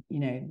everything. You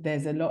know,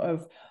 there's a lot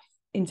of,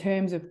 in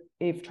terms of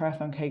if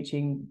triathlon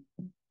coaching,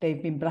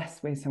 they've been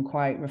blessed with some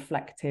quite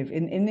reflective,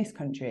 in this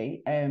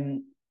country,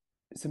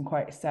 some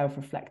quite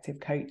self-reflective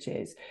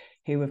coaches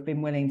who have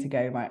been willing to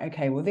go, right,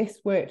 okay, well, this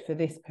worked for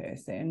this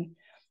person.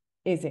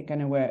 Is it going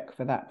to work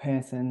for that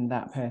person,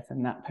 that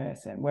person, that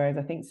person? Whereas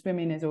I think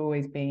swimming has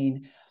always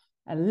been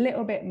a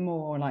little bit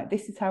more like,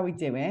 this is how we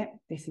do it.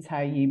 This is how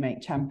you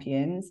make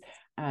champions.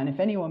 And if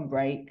anyone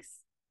breaks,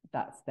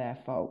 that's their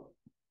fault.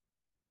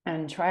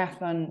 And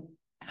triathlon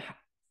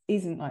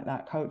isn't like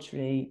that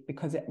culturally,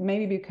 because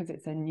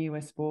it's a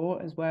newer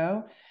sport as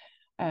well.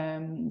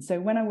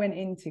 So when I went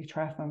into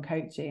triathlon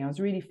coaching, I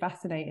was really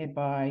fascinated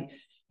by,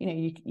 you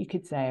know, you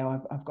could say,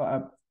 oh, I've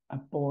got a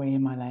boy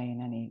in my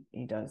lane and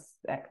he does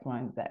X, Y,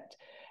 and Z.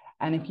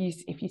 And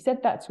if you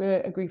said that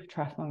to a group of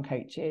triathlon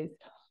coaches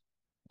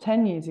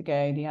 10 years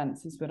ago, the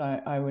answers that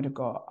I would have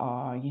got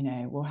are, you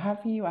know, well,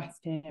 have you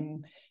asked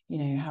him, you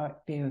know, how it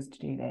feels to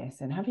do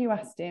this? And have you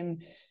asked him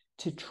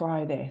to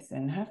try this?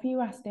 And have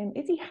you asked him,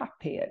 is he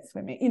happy at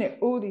swimming? You know,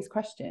 all these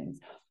questions.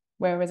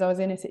 Whereas I was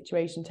in a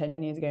situation 10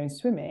 years ago in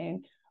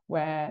swimming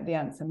where the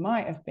answer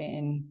might have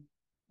been,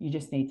 you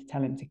just need to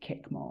tell him to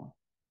kick more.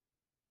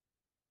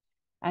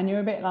 And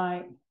you're a bit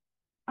like,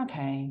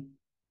 okay,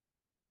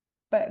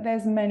 but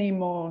there's many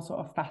more sort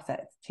of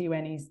facets to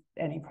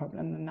any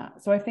problem than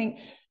that. So I think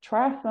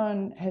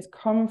triathlon has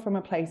come from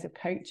a place of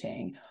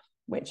coaching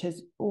which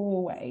has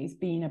always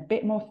been a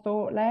bit more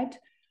thought-led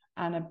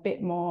and a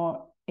bit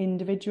more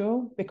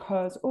individual,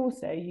 because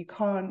also you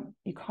can't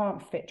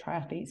fit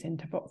triathletes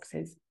into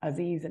boxes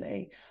as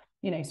easily.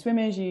 You know,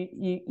 swimmers,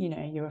 you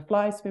know, you're a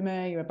fly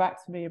swimmer, you're a back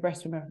swimmer, you're a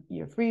breast swimmer,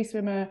 you're a free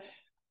swimmer,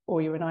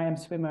 or you're an IM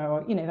swimmer,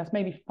 or, you know, that's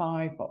maybe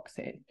 5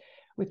 boxes.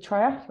 With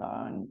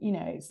triathlon, you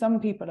know,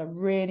 some people are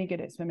really good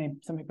at swimming,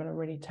 some people are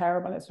really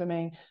terrible at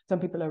swimming, some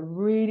people are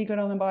really good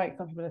on the bike,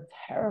 some people are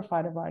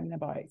terrified of riding a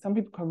bike, some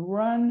people can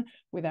run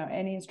without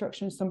any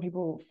instructions, some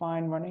people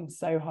find running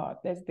so hard.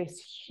 There's this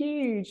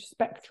huge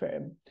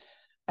spectrum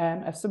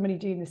of somebody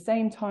doing the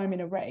same time in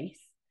a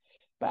race,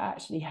 but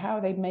actually how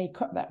they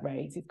make up that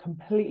race is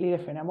completely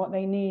different, and what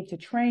they need to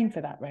train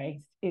for that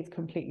race is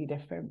completely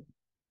different.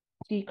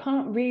 So you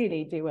can't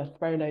really do a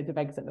throw loads of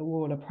eggs at the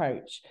wall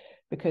approach,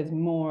 because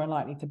more are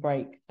likely to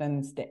break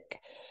than stick.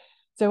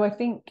 So I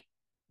think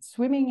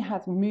swimming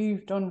has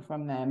moved on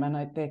from them,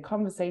 and the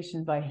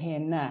conversations I hear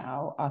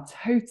now are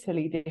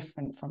totally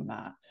different from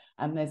that.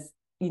 And there's,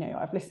 you know,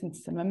 I've listened to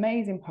some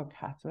amazing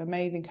podcasts with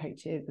amazing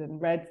coaches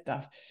and read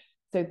stuff.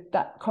 So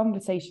that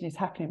conversation is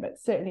happening, but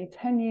certainly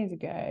 10 years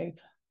ago,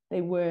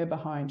 they were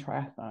behind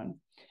triathlon.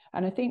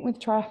 And I think with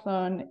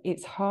triathlon,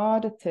 it's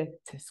harder to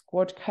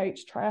squad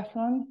coach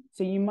triathlon.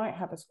 So you might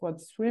have a squad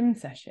swim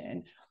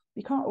session.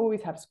 You can't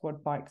always have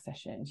squad bike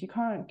sessions. You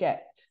can't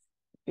get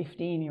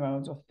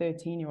 15-year-olds or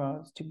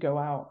 13-year-olds to go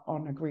out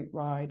on a group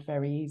ride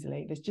very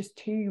easily. There's just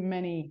too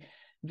many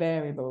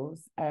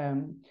variables.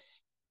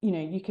 You know,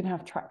 you can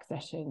have track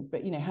sessions,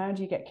 but, you know, how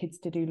do you get kids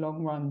to do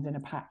long runs in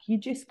a pack? You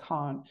just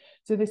can't.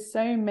 So there's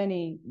so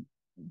many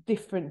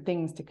different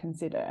things to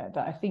consider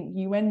that I think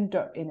you end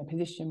up in a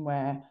position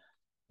where,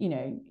 you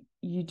know,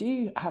 you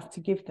do have to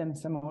give them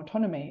some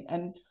autonomy.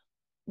 And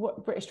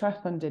what British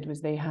Triathlon did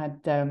was they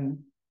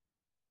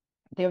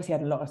obviously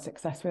had a lot of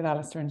success with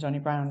Alistair and Johnny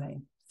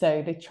Brownlee.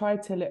 So they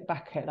tried to look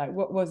back at, like,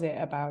 what was it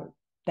about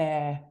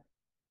their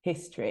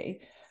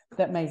history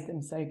that made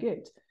them so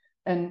good?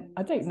 And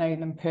I don't know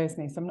them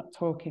personally, so I'm not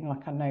talking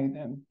like I know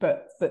them,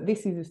 but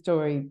this is a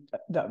story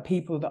that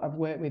people that I've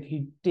worked with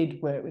who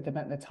did work with them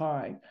at the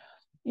time,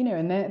 you know,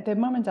 and their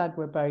mum and dad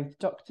were both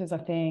doctors, I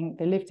think.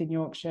 They lived in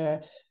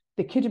Yorkshire.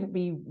 They couldn't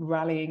be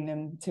rallying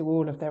them to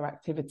all of their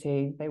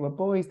activities. They were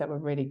boys that were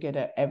really good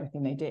at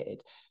everything they did,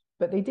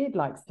 but they did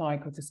like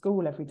cycle to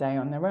school every day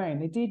on their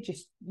own. They did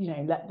just, you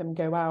know, let them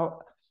go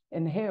out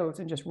in the hills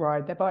and just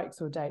ride their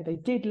bikes all day. They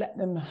did let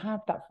them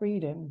have that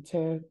freedom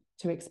to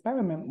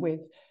experiment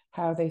with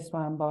how they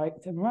swam,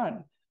 biked and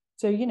run.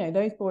 So, you know,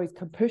 those boys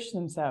could push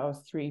themselves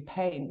through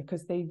pain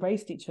because they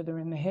raced each other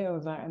in the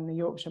hills out in the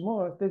Yorkshire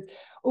moors. There's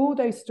all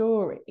those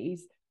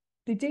stories,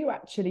 they do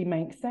actually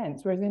make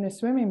sense. Whereas in a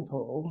swimming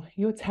pool,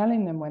 you're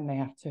telling them when they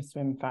have to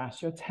swim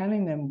fast. You're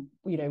telling them,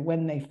 you know,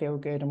 when they feel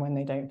good and when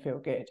they don't feel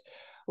good.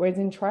 Whereas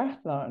in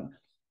triathlon,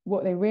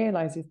 what they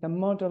realized is the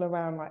model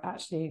around, like,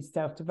 actually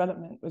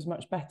self-development was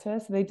much better.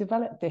 So they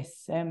developed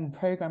this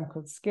program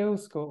called Skill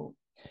School,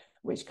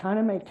 which kind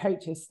of made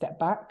coaches step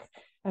back,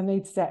 and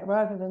they'd set,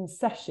 rather than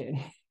session,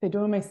 they'd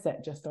almost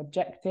set just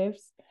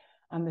objectives,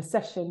 and the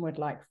session would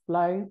like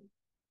flow.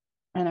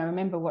 And I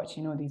remember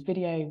watching all these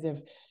videos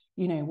of,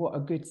 you know, what a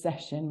good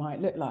session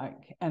might look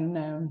like. And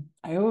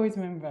I always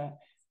remember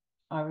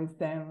I was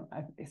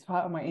it's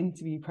part of my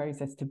interview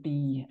process to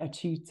be a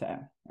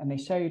tutor, and they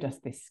showed us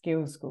this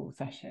skills school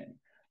session.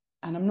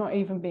 And I'm not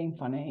even being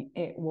funny,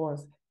 it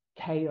was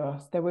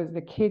chaos. There was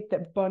the kid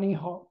that bunny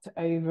hopped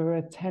over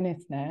a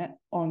tennis net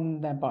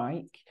on their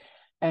bike.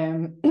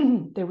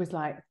 There was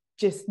like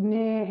just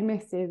near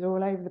misses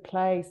all over the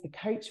place. The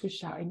coach was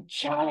shouting,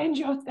 challenge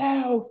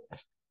yourself,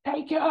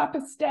 take it up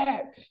a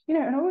step, you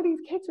know, and all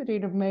these kids were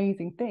doing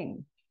amazing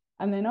things.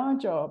 And then our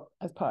job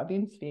as part of the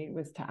interview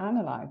was to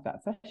analyze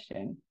that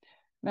session.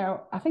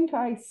 Now, I think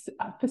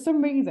for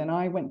some reason,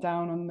 I went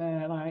down on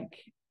the like,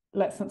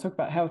 let's not talk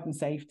about health and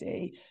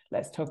safety,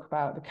 let's talk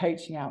about the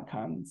coaching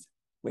outcomes,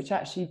 which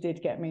actually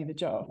did get me the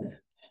job.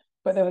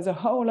 But there was a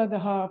whole other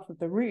half of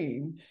the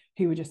room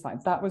who were just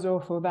like, that was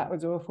awful, that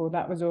was awful,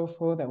 that was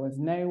awful. There was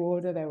no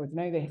order, there was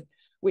no this,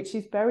 which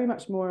is very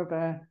much more of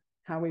a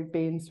how we've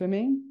been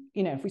swimming.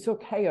 You know, if we saw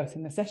chaos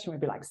in the session,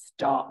 we'd be like,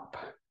 stop.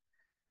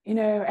 You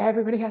know,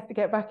 everybody has to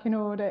get back in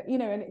order, you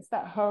know, and it's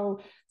that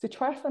whole, so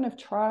triathlon have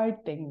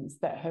tried things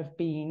that have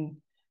been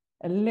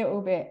a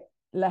little bit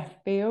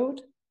left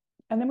field.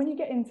 And then when you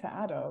get into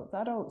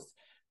adults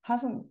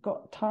haven't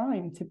got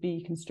time to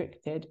be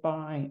constricted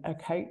by a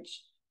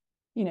coach,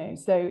 you know.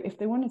 So if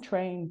they want to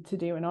train to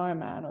do an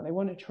Ironman, or they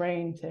want to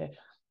train to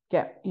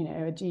get, you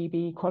know, a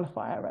GB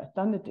qualifier at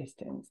standard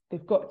distance,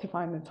 they've got to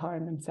find the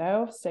time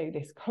themselves. So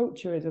this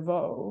culture has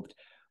evolved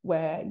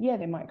where, yeah,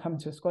 they might come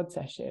to a squad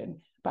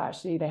session, but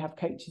actually they have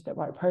coaches that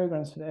write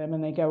programs for them,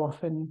 and they go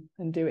off and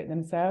do it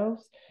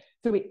themselves.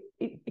 So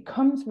it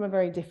comes from a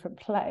very different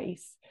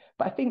place.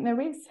 But I think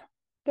there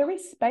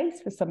is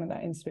space for some of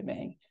that in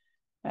swimming,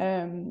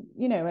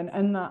 you know,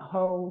 and that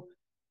whole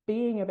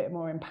being a bit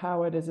more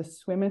empowered as a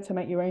swimmer to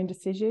make your own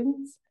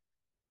decisions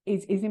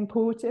is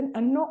important.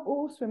 And not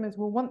all swimmers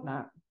will want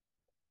that.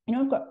 You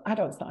know, I've got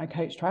adults that I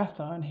coach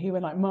triathlon who are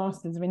like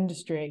masters of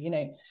industry, you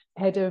know,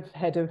 head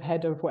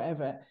of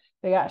whatever.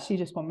 They actually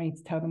just want me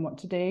to tell them what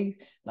to do.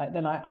 Like,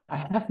 they're like, I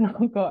have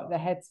not got the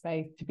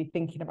headspace to be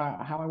thinking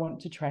about how I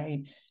want to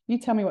train. You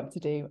tell me what to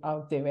do,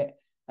 I'll do it.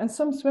 And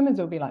some swimmers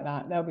will be like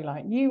that. They'll be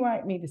like, you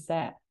write me the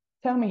set,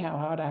 tell me how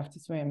hard I have to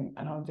swim,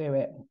 and I'll do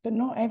it. But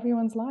not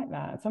everyone's like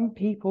that. Some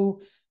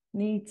people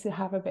need to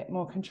have a bit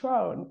more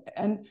control.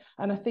 And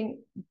I think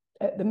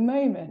at the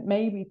moment,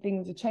 maybe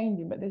things are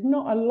changing, but there's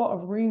not a lot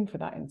of room for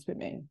that in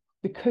swimming,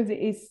 because it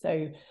is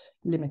so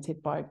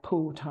limited by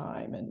pool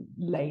time and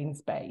lane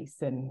space,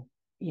 and,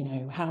 you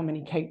know, how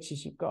many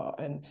coaches you've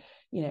got, and,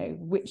 you know,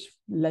 which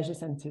leisure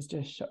centres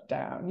just shut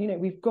down. You know,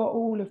 we've got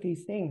all of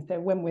these things. So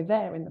when we're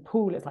there in the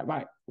pool, it's like,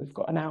 right, we've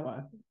got an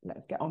hour,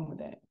 let's get on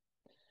with it.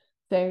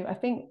 So I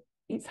think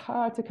it's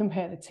hard to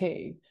compare the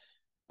two,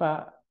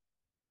 but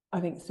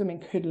I think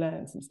swimming could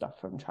learn some stuff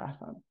from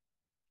triathlon.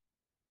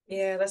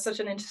 Yeah, that's such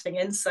an interesting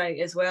insight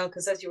as well,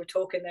 because as you were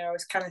talking there, I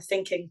was kind of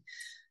thinking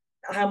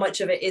how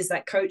much of it is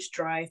that coach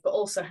drive, but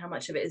also how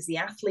much of it is the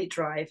athlete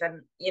drive.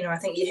 And, you know, I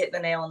think you hit the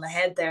nail on the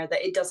head there,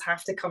 that it does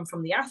have to come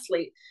from the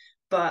athlete.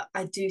 But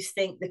I do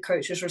think the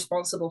coach is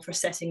responsible for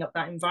setting up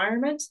that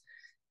environment.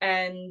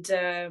 And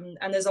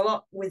there's a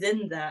lot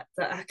within that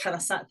I kind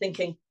of sat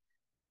thinking,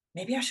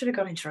 maybe I should have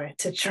gone into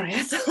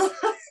triathlon.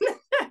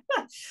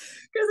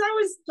 Because I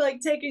was like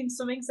taking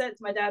swimming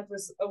sets. My dad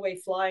was away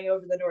flying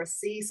over the North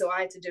Sea, so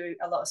I had to do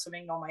a lot of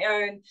swimming on my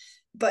own.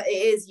 But it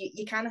is,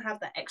 you kind of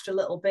have that extra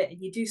little bit,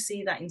 and you do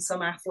see that in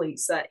some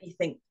athletes that you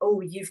think,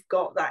 oh, you've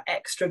got that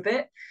extra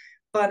bit.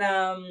 But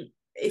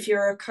if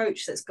you're a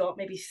coach that's got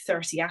maybe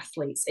 30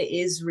 athletes, it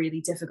is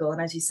really difficult.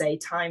 And as you say,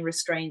 time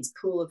restraints,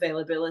 pool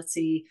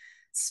availability,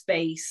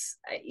 space,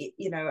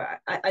 you know,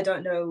 I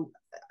don't know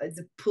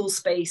the pool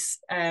space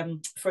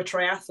for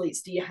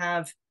triathletes. Do you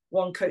have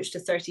one coach to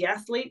 30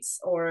 athletes,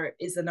 or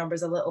is the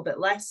numbers a little bit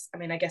less? I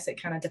mean, I guess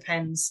it kind of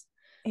depends.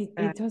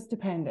 It does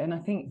depend. And I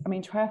think, I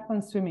mean,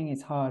 triathlon swimming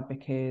is hard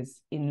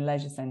because in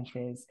leisure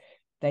centres,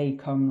 they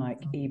come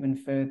like even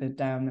further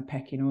down the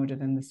pecking order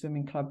than the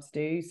swimming clubs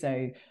do.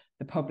 So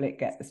the public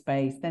get the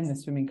space, then the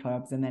swimming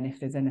clubs, and then if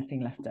there's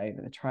anything left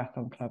over, the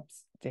triathlon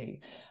clubs do.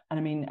 And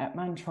I mean, at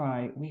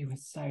Mantri, we were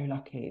so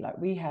lucky. Like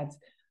we had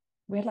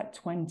like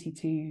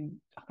 22,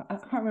 I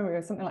can't remember, it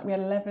was something like we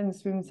had 11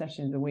 swim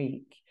sessions a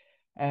week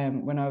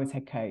when I was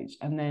head coach.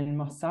 And then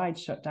Moss Side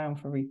shut down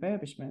for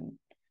refurbishment.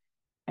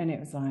 And it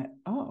was like,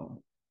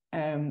 oh,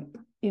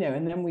 you know,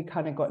 and then we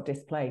kind of got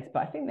displaced.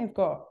 But I think they've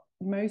got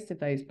most of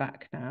those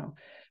back now.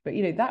 But,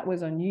 you know, that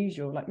was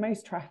unusual. Like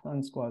most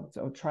triathlon squads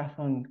or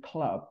triathlon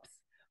clubs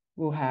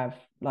will have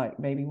like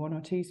maybe 1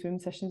 or 2 swim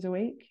sessions a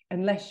week,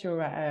 unless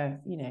you're at a,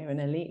 you know, an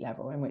elite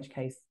level, in which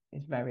case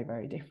it's very,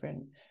 very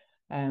different.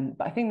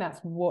 But I think that's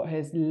what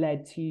has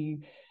led to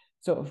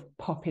sort of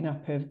popping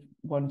up of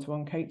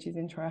one-to-one coaches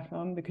in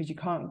triathlon, because you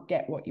can't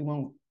get what you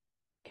want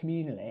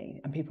communally,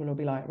 and people will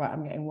be like, right,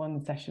 I'm getting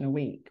 1 session a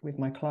week with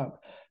my club,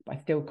 but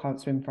I still can't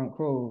swim front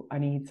crawl. I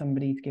need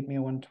somebody to give me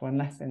a 1-to-1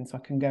 lesson so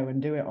I can go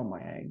and do it on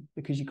my own,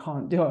 because you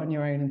can't do it on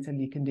your own until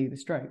you can do the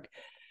stroke.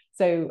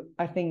 So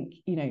I think,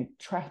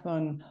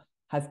 triathlon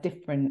has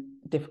different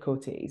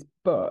difficulties,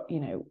 but,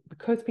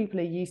 because people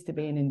are used to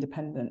being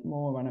independent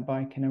more on a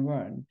bike and a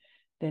run,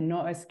 they're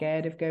not as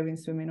scared of going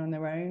swimming on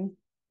their own.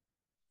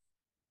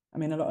 I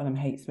mean, a lot of them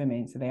hate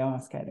swimming, so they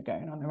are scared of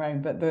going on their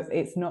own, but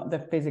it's not the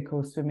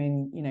physical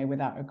swimming,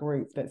 without a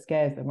group that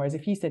scares them. Whereas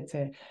if you said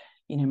to,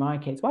 my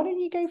kids, why don't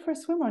you go for a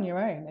swim on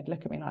your own? They'd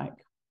look at me like,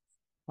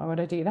 why would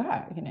I do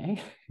that? I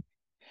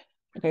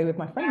go with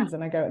my friends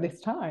and I go at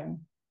this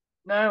time.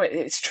 No,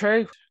 it's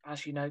true.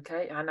 As you know,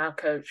 Kate, I now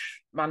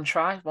coach Man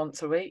Tri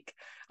once a week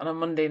on a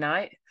Monday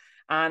night.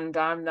 And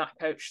I'm that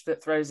coach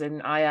that throws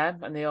in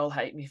IM, and they all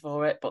hate me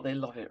for it, but they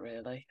love it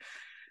really.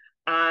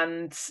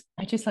 And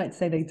I just like to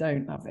say they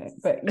don't love it,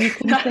 but you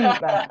can think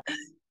that.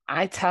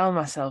 I tell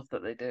myself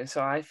that they do,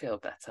 so I feel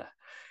better.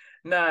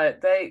 No,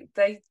 they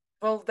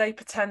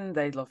pretend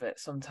they love it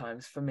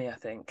sometimes for me, I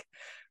think.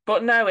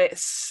 But no, it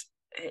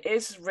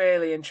is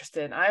really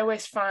interesting. I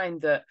always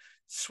find that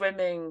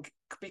swimming,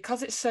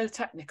 because it's so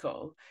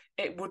technical,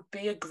 it would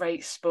be a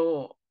great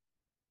sport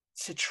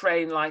to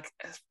train, like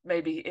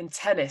maybe in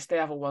tennis they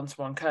have a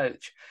one-to-one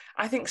coach.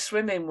 I think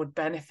swimming would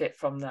benefit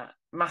from that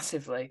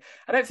massively.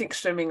 I don't think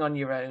swimming on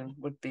your own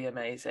would be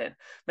amazing,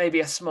 maybe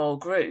a small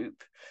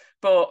group,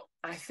 but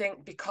I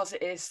think because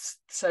it is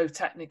so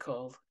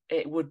technical,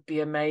 it would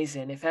be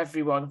amazing if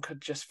everyone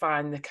could just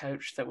find the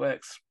coach that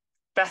works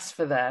best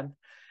for them,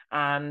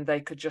 and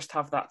they could just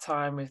have that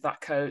time with that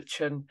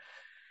coach and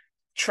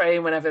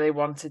train whenever they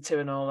wanted to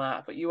and all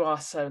that. But you are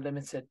so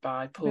limited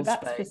by pool space.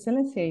 But that's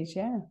facilities,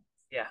 yeah.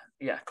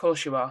 Yeah, of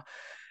course you are.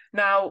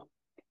 Now,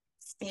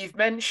 you've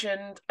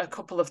mentioned a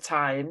couple of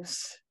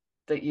times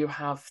that you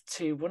have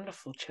 2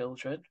 wonderful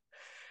children.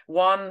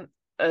 One,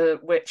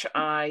 which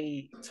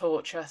I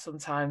torture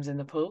sometimes in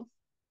the pool.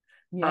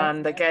 Yeah.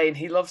 And again,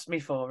 he loves me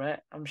for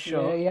it, I'm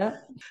sure. Yeah.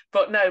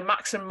 But no,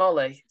 Max and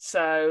Molly.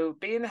 So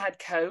being the head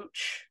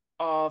coach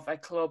of a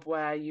club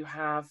where you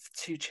have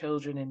 2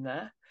 children in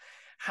there,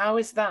 how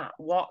is that?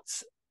 What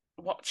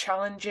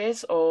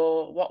challenges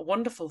or what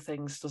wonderful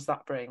things does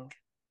that bring?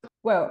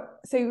 Well,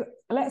 so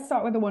let's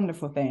start with the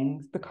wonderful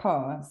things,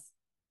 because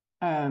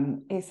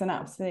it's an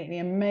absolutely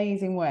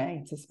amazing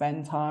way to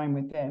spend time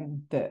with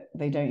them that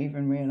they don't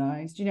even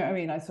realise. Do you know what I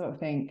mean? I sort of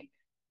think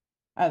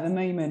at the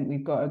moment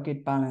we've got a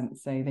good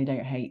balance, so they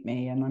don't hate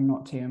me and I'm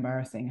not too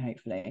embarrassing,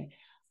 hopefully.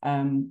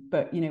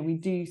 But we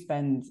do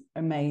spend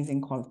amazing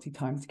quality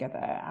time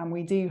together, and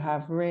we do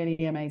have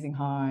really amazing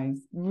highs,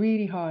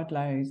 really hard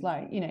lows.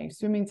 Like,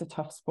 swimming's a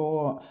tough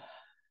sport.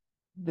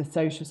 The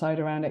social side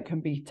around it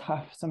can be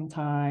tough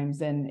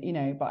sometimes, and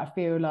but I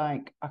feel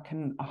like I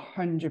can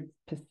 100%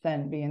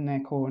 be in their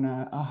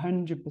corner,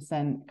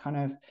 100% kind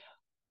of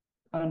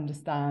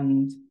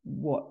understand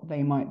what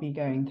they might be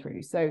going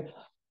through. So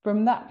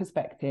from that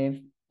perspective,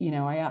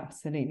 I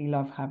absolutely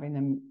love having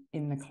them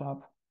in the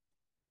club.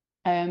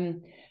 I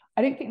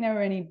don't think there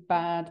are any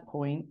bad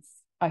points.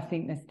 I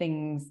think there's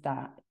things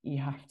that you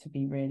have to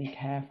be really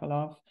careful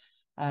of.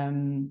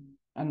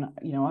 And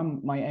I'm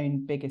my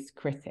own biggest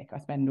critic. I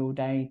spend all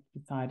day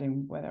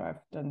deciding whether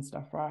I've done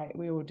stuff right.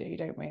 We all do,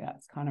 don't we?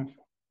 That's kind of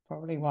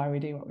probably why we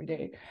do what we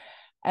do.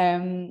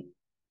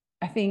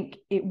 I think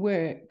it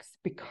works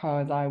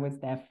because I was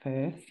there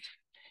first.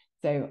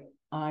 So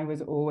I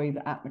was always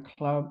at the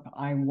club.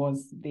 I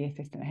was the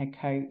assistant head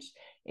coach.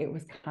 It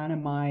was kind of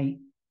my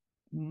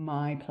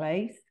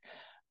place,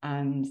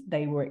 and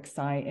they were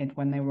excited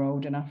when they were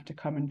old enough to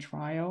come and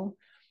trial.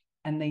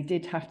 And they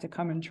did have to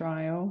come and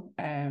trial.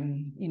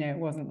 It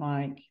wasn't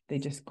like they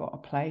just got a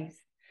place.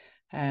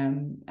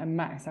 And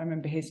Max, I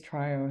remember his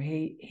trial.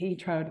 He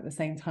trialed at the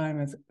same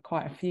time as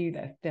quite a few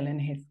that are still in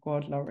his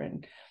squad,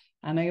 Lauren.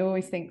 And I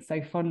always think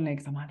so fondly,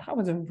 because I'm like, that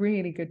was a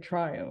really good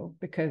trial,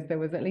 because there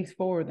was at least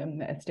 4 of them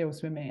that are still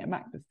swimming. And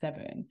Max was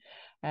 7.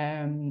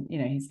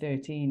 He's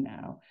 13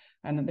 now.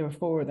 And there were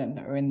 4 of them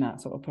that are in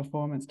that sort of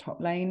performance top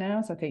lane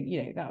now. So I think,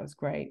 that was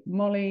great.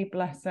 Molly,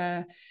 bless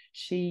her,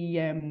 she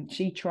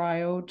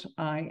trialed.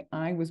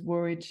 I was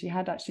worried she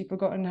had actually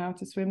forgotten how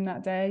to swim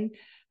that day.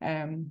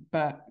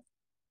 But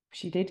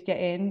she did get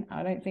in.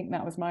 I don't think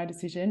that was my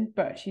decision,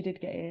 but she did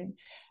get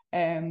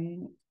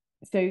in.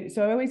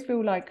 So I always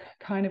feel like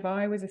kind of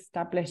I was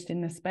established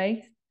in the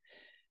space.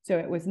 So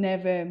it was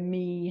never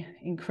me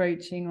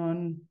encroaching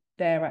on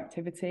their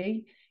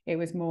activity. It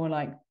was more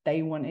like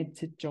they wanted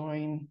to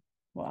join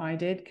what I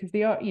did, because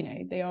they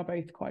are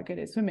both quite good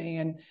at swimming,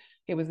 and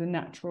it was a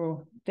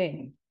natural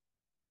thing.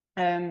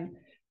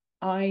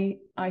 I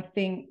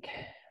think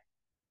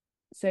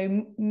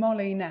so.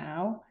 Molly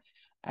now,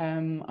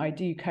 I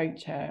do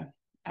coach her,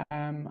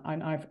 and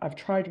I've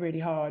tried really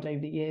hard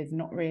over the years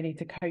not really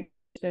to coach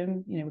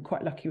them. We're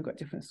quite lucky, we've got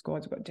different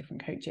squads, we've got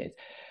different coaches.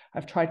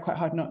 I've tried quite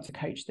hard not to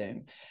coach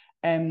them.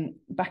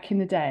 Back in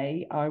the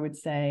day, I would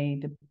say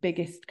the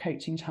biggest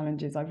coaching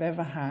challenges I've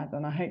ever had,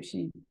 and I hope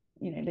she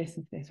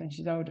listens to this when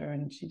she's older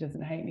and she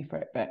doesn't hate me for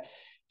it, but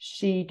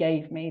she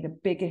gave me the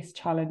biggest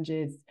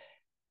challenges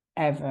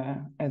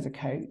ever as a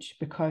coach,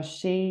 because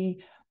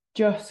she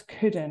just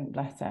couldn't,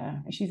 bless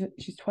her.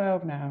 She's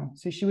 12 now,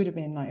 so she would have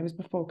been like, it was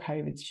before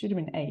COVID, she should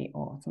have been 8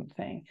 or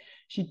something.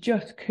 She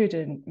just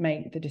couldn't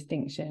make the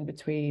distinction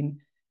between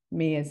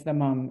me as the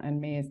mum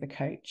and me as the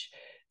coach.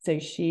 So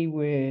she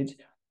would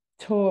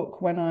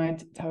talk when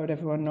I'd told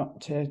everyone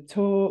not to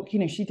talk. You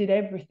know, she did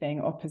everything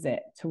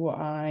opposite to what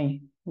I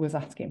was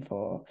asking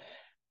for.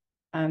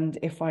 And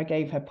if I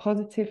gave her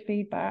positive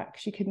feedback,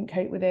 she couldn't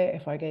cope with it.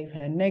 If I gave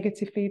her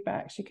negative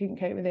feedback, she couldn't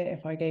cope with it.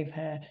 If I gave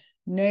her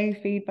no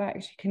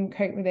feedback, she couldn't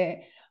cope with it.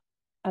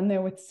 And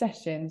there were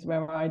sessions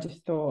where I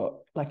just thought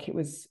like it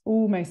was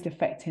almost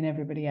affecting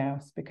everybody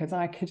else, because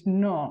I could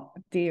not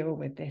deal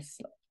with this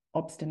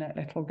obstinate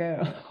little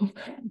girl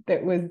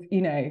that was,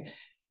 you know,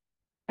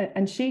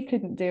 and she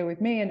couldn't deal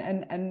with me.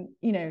 And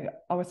you know,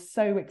 I was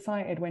so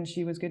excited when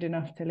she was good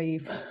enough to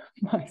leave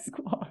my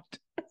squad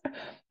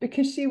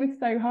because she was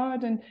so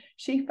hard, and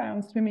she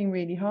found swimming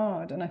really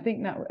hard. And I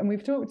think that, and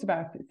we've talked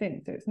about it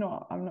since, so it's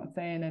not, I'm not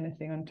saying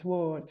anything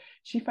untoward.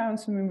 She found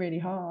swimming really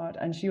hard,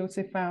 and she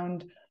also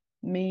found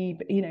me,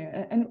 you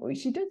know, and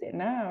she does it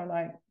now.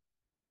 Like,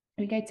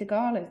 we go to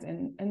galas,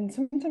 and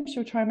sometimes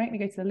she'll try and make me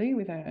go to the loo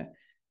with her,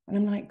 and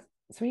I'm like,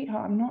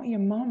 sweetheart, I'm not your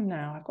mum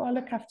now. I've got to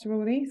look after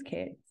all these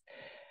kids.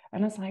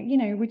 And I was like, you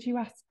know, would you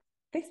ask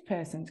this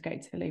person to go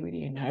to the loo with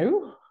you?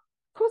 No,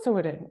 of course I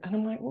wouldn't. And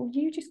I'm like, well,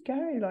 you just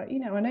go. Like, you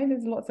know, I know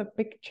there's lots of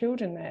big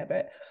children there,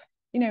 but,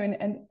 you know,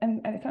 and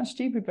it sounds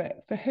stupid,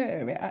 but for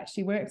her, it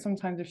actually works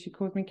sometimes if she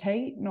calls me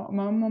Kate, not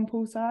mum on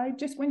poolside,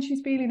 just when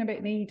she's feeling a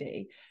bit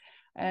needy.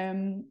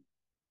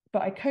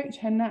 But I coach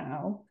her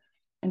now,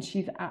 and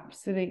she's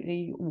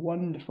absolutely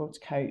wonderful to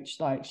coach.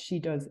 Like, she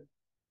does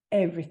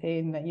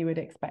everything that you would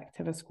expect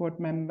of a squad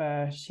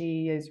member.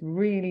 She is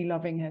really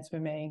loving her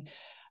swimming.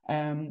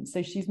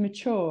 So she's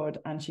matured,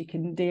 and she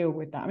can deal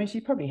with that. I mean,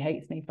 she probably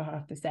hates me for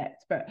half the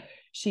sets, but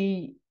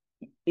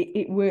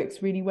it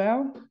works really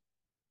well.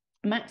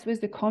 Max was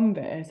the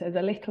converse. As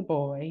a little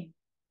boy,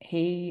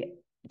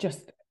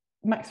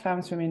 Max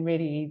found swimming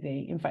really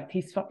easy. In fact,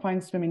 he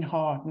finds swimming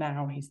hard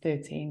now. He's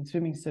 13.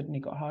 Swimming suddenly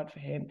got hard for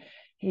him.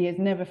 He has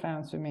never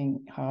found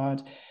swimming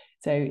hard.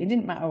 So it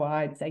didn't matter what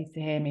I'd say to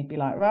him. He'd be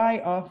like,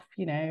 right, off.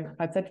 You know,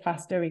 if I'd said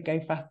faster, he'd go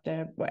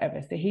faster,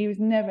 whatever. So he was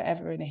never,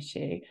 ever an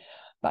issue.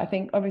 But I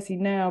think obviously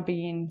now,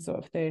 being sort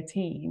of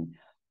 13,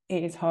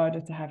 it is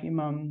harder to have your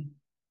mum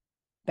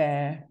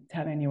there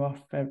telling you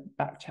off for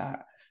back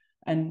chat.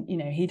 And, you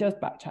know, he does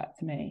back chat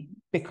to me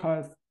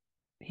because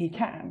he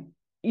can,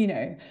 you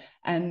know,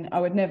 and I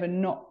would never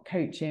not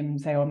coach him,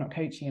 say, oh, I'm not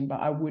coaching him,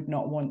 but I would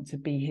not want to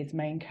be his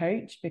main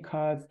coach,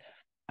 because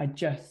I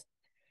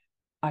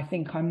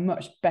think I'm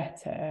much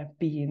better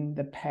being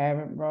the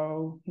parent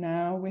role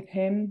now with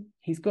him.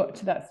 He's got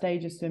to that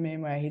stage of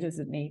swimming where he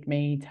doesn't need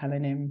me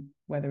telling him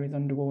whether his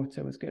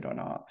underwater was good or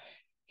not.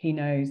 He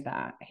knows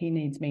that. He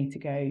needs me to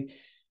go,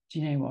 do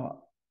you know what?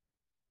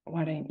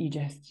 Why don't you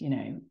just, you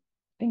know,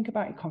 think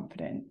about your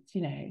confidence,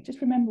 you know,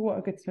 just remember what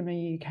a good swimmer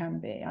you can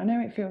be. I know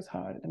it feels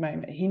hard at the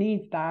moment. He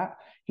needs that.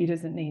 He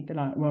doesn't need the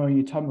like, well,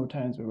 your tumble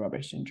turns were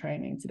rubbish in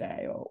training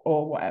today,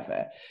 or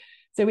whatever.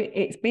 So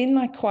it's been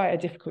like quite a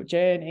difficult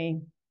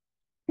journey.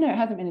 No, it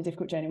hasn't been a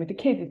difficult journey. With the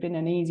kids, it's been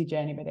an easy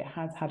journey, but it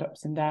has had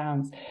ups and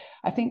downs.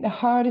 I think the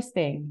hardest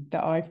thing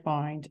that I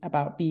find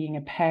about being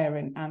a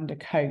parent and a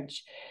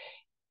coach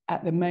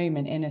at the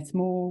moment in a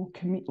small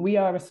we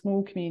are a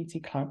small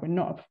community club. We're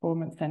not a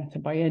performance centre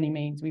by any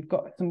means. We've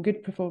got some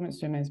good performance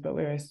swimmers, but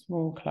we're a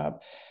small club,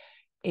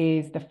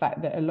 is the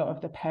fact that a lot of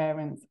the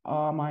parents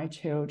are my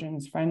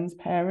children's friends'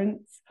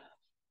 parents.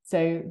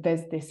 So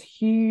there's this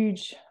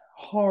huge,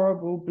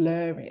 horrible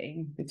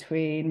blurring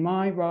between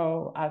my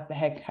role as the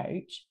head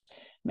coach,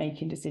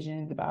 making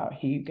decisions about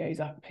who goes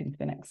up into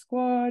the next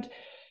squad,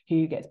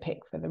 who gets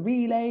picked for the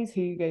relays,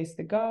 who goes to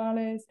the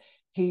galas,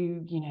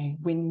 who, you know,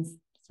 wins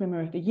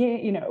swimmer of the year,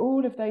 you know,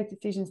 all of those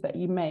decisions that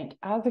you make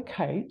as a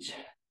coach.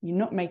 You're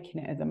not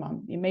making it as a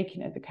mum, you're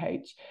making it as a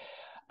coach.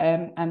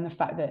 And the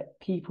fact that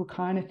people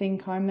kind of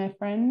think I'm their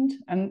friend,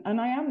 and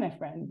I am their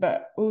friend,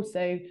 but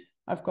also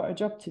I've got a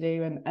job to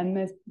do,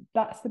 and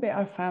that's the bit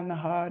I found the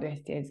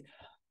hardest, is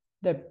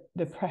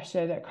the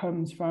pressure that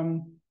comes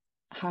from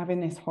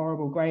having this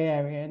horrible grey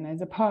area. And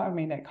there's a part of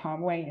me that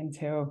can't wait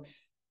until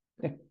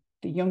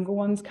the younger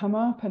ones come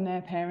up and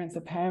their parents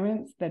are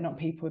parents. They're not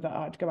people that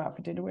I'd go out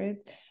for dinner with.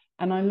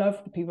 And I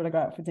love the people I go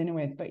out for dinner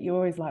with, but you're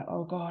always like,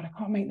 oh God, I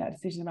can't make that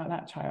decision about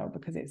that child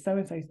because it's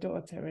so-and-so's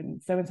daughter,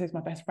 and so-and-so's my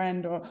best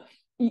friend, or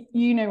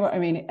you know what I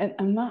mean?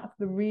 And that's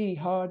the really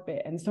hard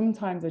bit. And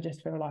sometimes I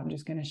just feel like I'm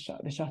just going to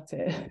shut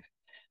it,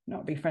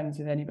 not be friends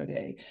with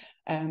anybody.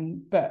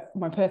 But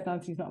my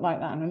personality is not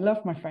like that. And I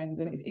love my friends.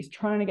 And it's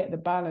trying to get the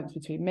balance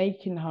between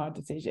making the hard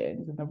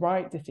decisions and the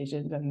right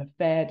decisions and the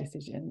fair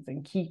decisions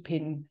and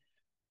keeping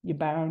your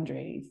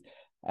boundaries.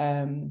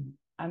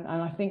 And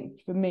I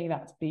think for me,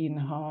 that's been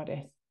the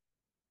hardest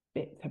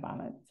bit to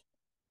balance.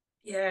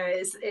 Yeah,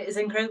 it's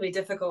incredibly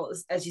difficult,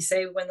 as you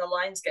say, when the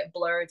lines get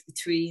blurred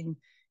between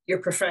your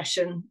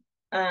profession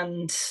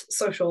and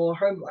social or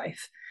home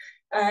life.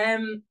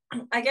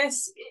 I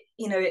guess,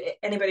 you know,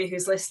 anybody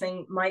who's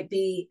listening might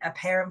be a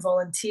parent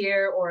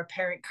volunteer or a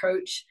parent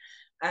coach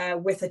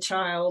with a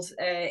child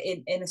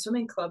in a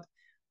swimming club.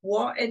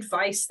 What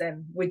advice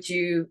then would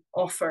you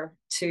offer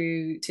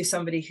to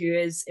somebody who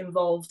is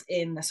involved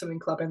in a swimming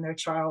club and their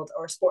child,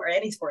 or sport, or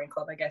any sporting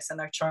club, I guess, and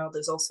their child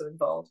is also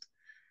involved?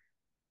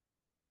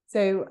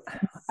 So,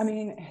 I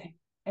mean,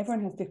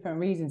 everyone has different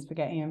reasons for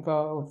getting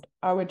involved.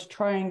 I would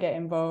try and get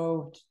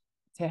involved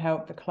to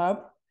help the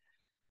club,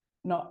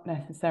 not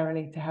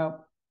necessarily to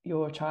help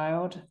your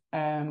child,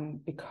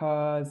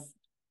 because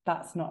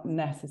that's not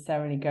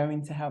necessarily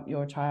going to help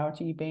your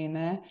child, you being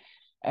there.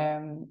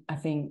 I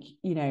think,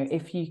 you know,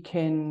 if you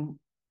can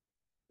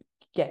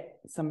get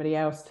somebody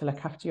else to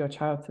look after your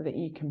child so that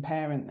you can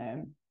parent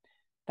them,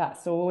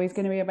 that's always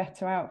going to be a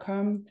better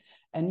outcome.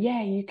 And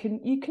yeah, you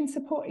can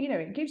support, you know,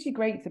 it gives you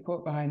great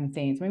support behind the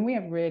scenes. I mean, we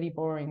have really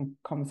boring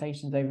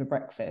conversations over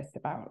breakfast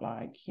about,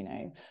 like, you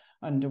know,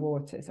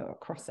 underwaters or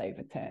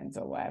crossover turns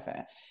or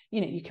whatever. You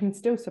know, you can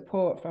still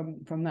support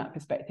from that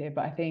perspective,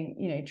 but I think,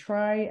 you know,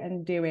 try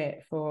and do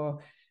it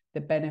for the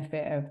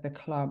benefit of the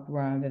club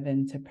rather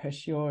than to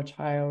push your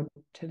child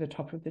to the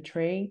top of the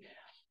tree,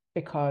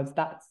 because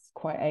that's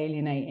quite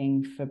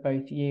alienating for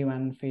both you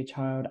and for your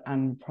child,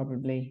 and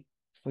probably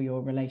for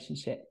your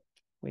relationship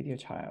with your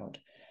child.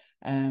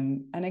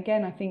 And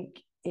again, I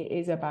think it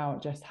is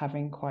about just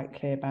having quite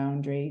clear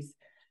boundaries.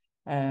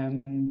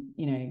 You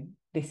know,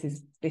 this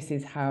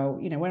is how,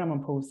 you know, when I'm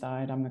on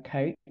poolside, I'm the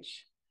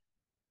coach.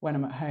 When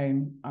I'm at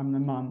home, I'm the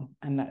mum,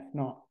 and let's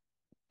not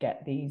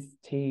get these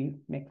two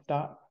mixed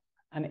up.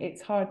 And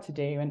it's hard to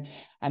do,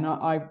 and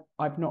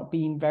I've not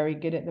been very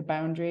good at the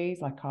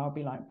boundaries. Like, I'll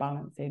be like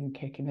balancing,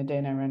 cooking the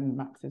dinner, and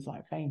Max is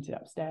like fainted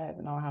upstairs,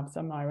 and I'll have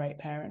some irate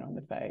parent on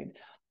the phone.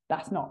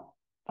 That's not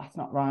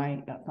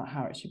right. That's not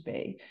how it should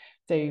be.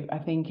 So I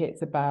think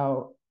it's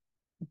about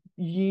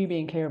you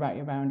being clear about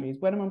your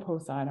boundaries. When I'm on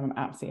poolside, I'm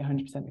absolutely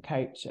 100% the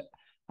coach,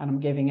 and I'm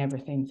giving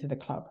everything to the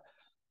club.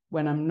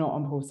 When I'm not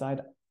on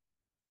poolside,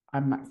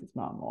 I'm Max's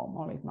mum or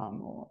Molly's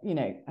mum, or, you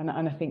know, and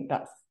I think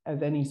that's,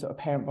 as any sort of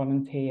parent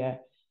volunteer,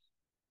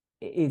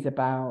 it is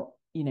about,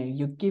 you know,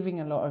 you're giving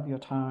a lot of your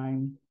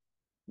time,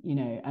 you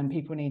know, and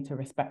people need to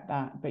respect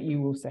that, but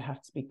you also have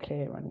to be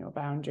clear on your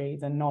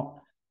boundaries and not,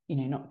 you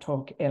know, not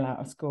talk ill out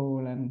of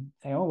school and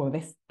say, oh, well,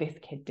 this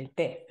kid did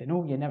this, and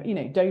all, you know,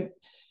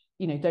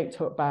 don't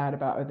talk bad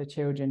about other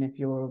children if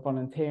you're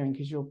volunteering,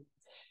 because you're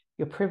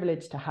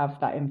privileged to have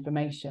that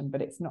information,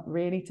 but it's not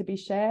really to be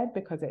shared,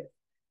 because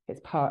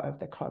it's part of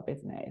the club,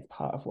 isn't it? It's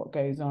part of what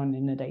goes on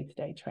in the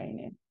day-to-day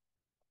training.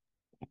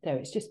 So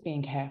it's just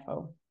being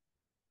careful.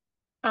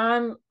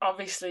 I'm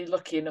obviously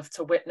lucky enough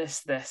to witness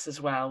this as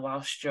well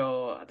whilst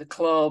you're at the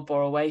club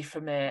or away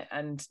from it.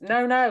 And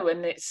I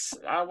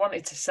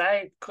wanted to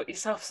say, cut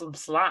yourself some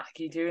slack.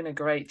 You're doing a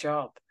great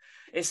job.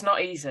 It's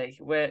not easy.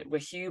 We're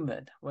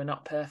human. We're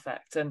not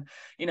perfect. And,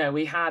 you know,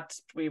 we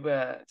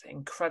were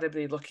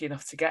incredibly lucky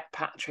enough to get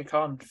Patrick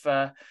on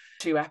for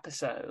 2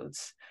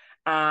 episodes.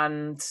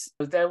 And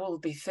there will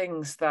be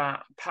things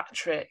that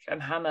Patrick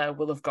and Hannah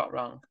will have got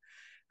wrong.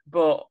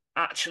 But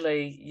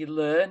actually, you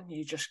learn,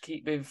 you just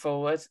keep moving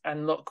forward,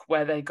 and look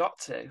where they got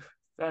to.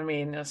 I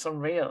mean, it's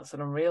unreal. It's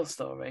an unreal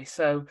story.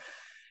 So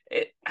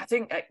I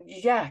think,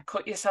 yeah,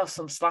 cut yourself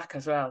some slack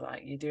as well.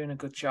 Like, you're doing a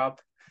good job,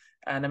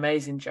 an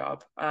amazing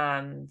job.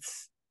 And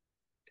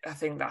I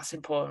think that's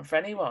important for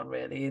anyone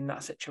really in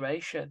that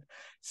situation.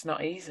 It's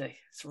not easy.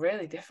 It's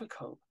really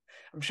difficult.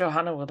 I'm sure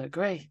Hannah would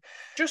agree.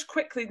 Just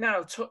quickly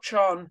now, touch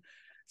on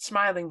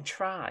Smiling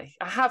Try.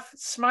 I have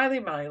Smiley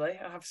Miley.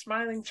 I have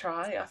Smiling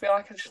Try. I feel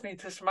like I just need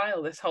to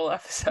smile this whole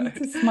episode.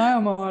 You need to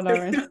smile more,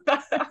 Lauren.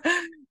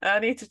 I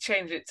need to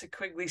change it to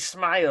Quigley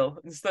Smile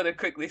instead of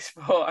Quigley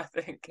Sport, I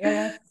think.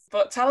 Yeah.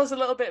 But tell us a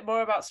little bit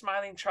more about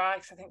Smiling Try,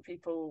 because I think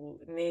people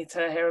need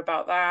to hear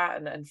about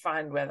that and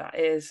find where that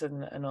is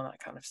and all that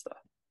kind of stuff.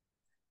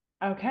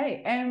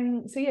 Okay.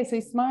 So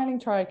Smiling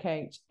Try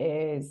Coach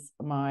is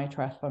my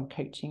triathlon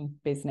coaching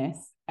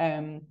business.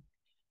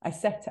 I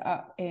set it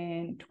up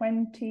in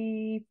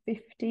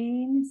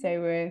 2015, so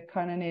we're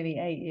kind of nearly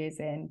 8 years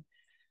in.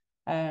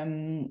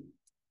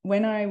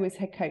 When I was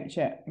head coach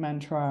at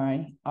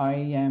Mantry,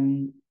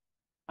 I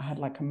had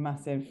like a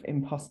massive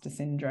imposter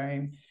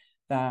syndrome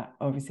that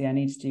obviously I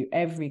needed to do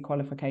every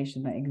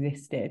qualification that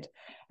existed.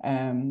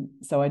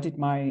 So I did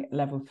my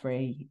level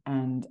 3,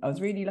 and I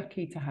was really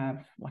lucky to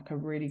have like a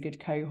really good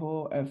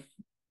cohort of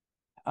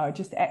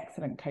just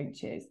excellent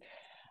coaches.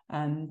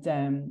 And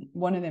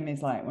one of them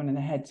is like one of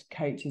the head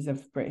coaches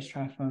of British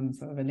Triathlon,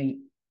 sort of elite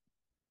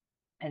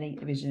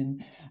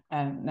division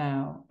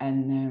now.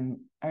 And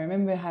I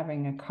remember we were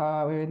in the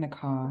car, we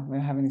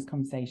were having this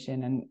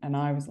conversation, and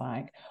I was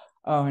like,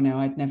 oh no,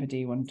 I'd never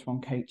do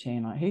one-to-one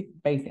coaching. Like,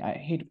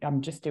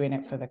 I'm just doing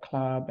it for the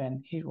club,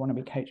 and he'd want to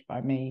be coached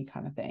by me,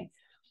 kind of thing.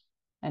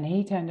 And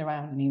he turned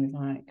around and he was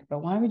like, but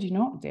why would you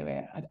not do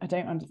it? I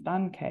don't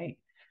understand, Kate.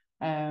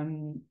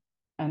 And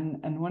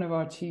one of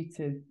our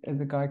tutors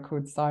is a guy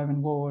called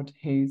Simon Ward,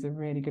 who's a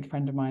really good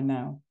friend of mine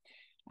now.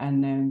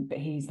 And but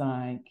he's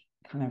like,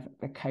 kind of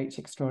a coach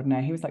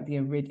extraordinaire. He was like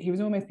he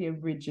was almost the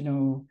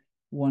original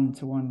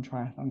one-to-one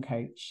triathlon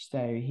coach.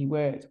 So he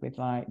worked with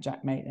like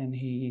Jack Maitland,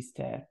 who used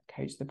to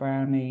coach the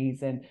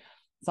Brownies, and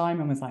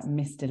Simon was like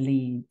Mr.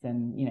 Leeds,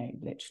 and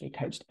literally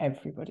coached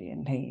everybody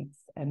in Leeds.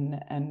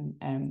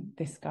 And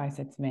this guy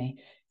said to me,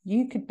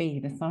 "You could be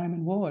the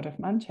Simon Ward of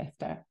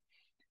Manchester."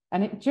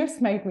 And it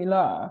just made me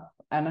laugh.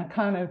 And I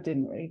kind of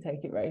didn't really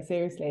take it very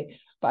seriously.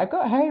 But I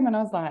got home and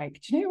I was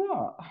like, do you know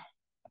what?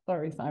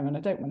 Sorry, Simon,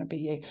 I don't want to be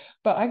you.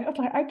 But I was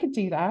like, I could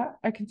do that.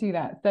 I could do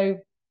that. So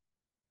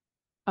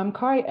I'm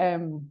quite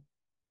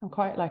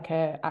like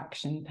a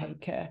action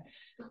taker.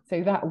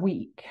 So that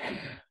week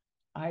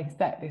I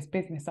set this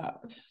business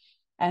up,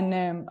 and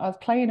I was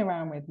playing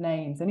around with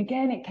names. And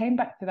again, it came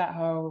back to that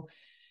whole,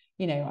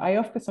 I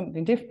offer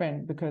something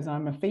different because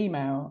I'm a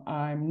female.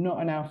 I'm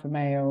not an alpha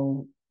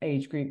male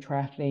age group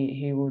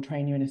triathlete who will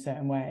train you in a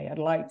certain way. I'd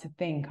like to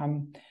think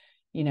I'm,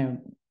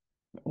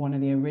 one of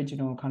the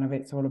original kind of,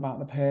 it's all about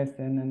the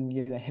person and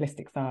the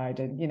holistic side.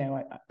 And,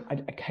 I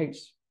coach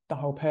the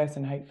whole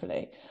person,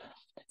 hopefully.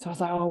 So I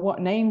was like, oh, what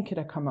name could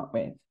I come up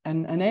with?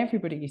 And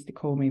everybody used to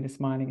call me the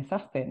Smiling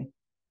Assassin.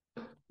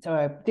 So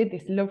I did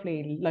this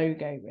lovely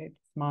logo with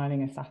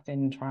Smiling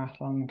Assassin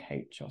Triathlon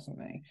Coach or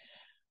something.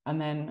 And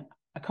then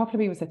a couple of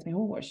people said to me,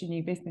 oh, what's your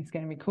new business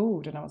going to be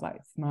called? And I was like,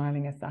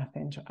 Smiling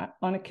Assassin.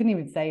 And I couldn't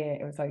even say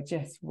it. It was like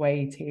just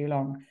way too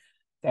long.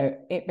 So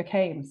it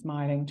became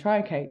Smiling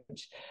Tri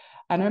Coach.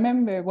 And I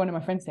remember one of my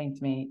friends saying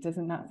to me,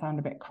 doesn't that sound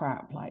a bit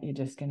crap? Like you're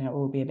just going to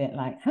all be a bit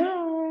like,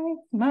 hi,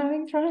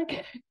 Smiling Tri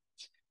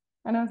Coach.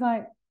 And I was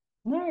like,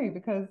 no,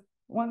 because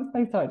once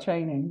they start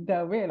training,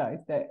 they'll realize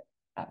that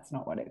that's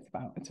not what it's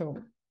about at all.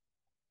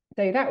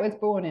 So that was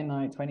born in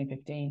like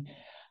 2015.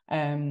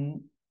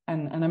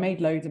 And I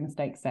made loads of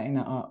mistakes setting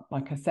that up.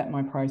 Like I set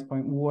my price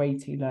point way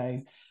too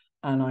low,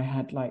 and I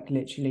had like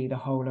literally the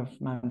whole of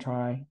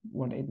Mantri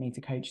wanted me to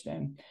coach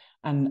them,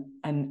 and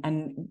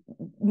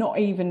not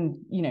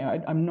even,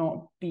 I'm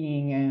not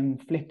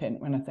being flippant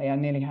when I say I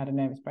nearly had a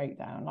nervous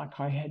breakdown. Like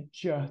I had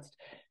just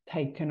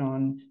taken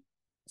on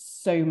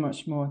so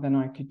much more than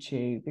I could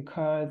chew,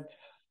 because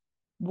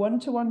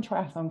one-to-one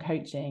triathlon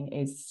coaching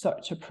is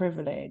such a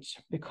privilege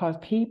because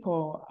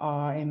people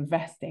are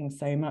investing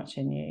so much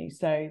in you.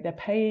 So they're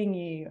paying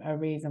you a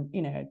reason,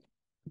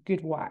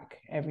 good whack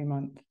every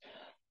month.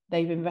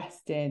 They've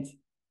invested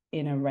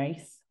in a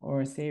race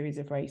or a series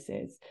of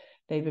races.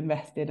 They've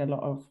invested a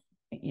lot of,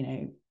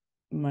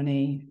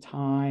 money,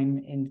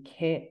 time in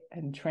kit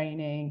and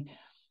training,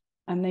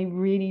 and they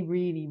really,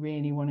 really,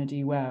 really want to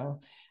do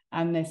well.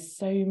 And there's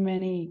so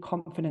many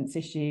confidence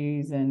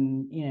issues.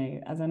 And,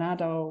 as an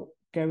adult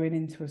going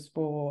into a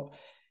sport,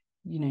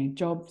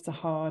 jobs are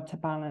hard to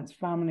balance,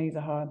 families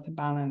are hard to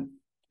balance,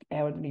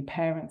 elderly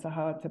parents are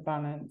hard to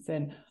balance.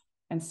 And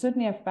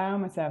suddenly I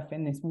found myself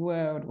in this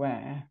world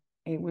where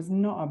it was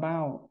not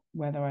about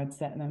whether I'd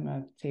set them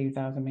a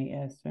 2,000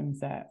 meter swim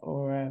set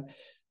or a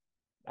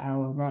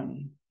hour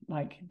run.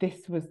 Like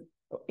this was,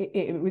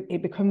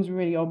 it becomes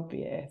really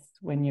obvious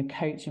when you're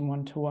coaching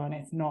one-to-one.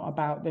 It's not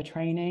about the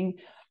training.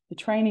 The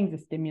training's a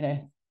stimulus.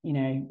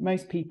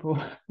 Most people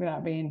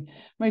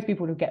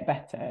will get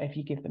better if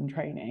you give them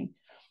training.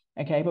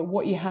 Okay, but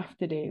what you have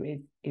to do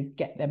is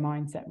get their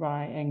mindset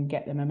right and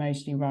get them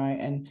emotionally right,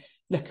 and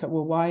look at,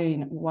 well, why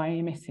are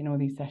you missing all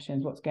these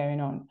sessions? What's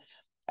going on?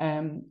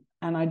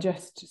 And I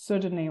just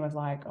suddenly was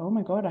like, oh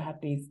my God, I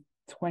had these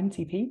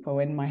 20 people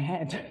in my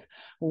head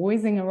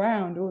whizzing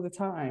around all the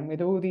time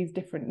with all these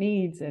different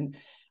needs, and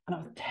I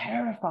was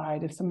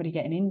terrified of somebody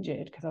getting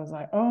injured, because I was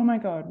like, oh my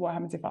God, what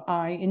happens if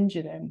I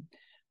injure them?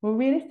 Well,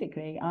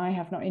 realistically, I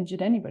have not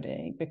injured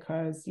anybody,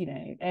 because,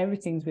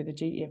 everything's with a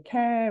duty of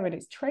care and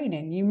it's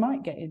training. You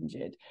might get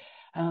injured.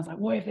 And I was like,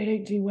 what if they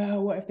don't do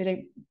well? What if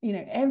they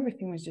don't,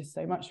 everything was just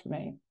so much for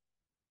me.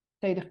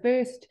 So the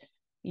first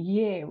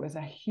year was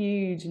a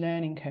huge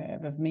learning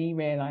curve of me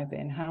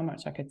realizing how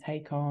much I could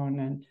take on,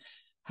 and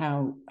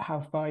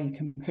how far you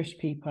can push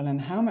people,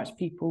 and how much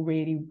people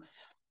really,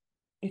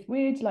 it's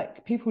weird,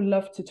 like people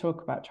love to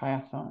talk about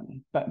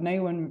triathlon, but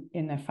no one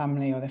in their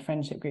family or their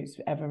friendship groups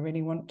ever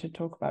really want to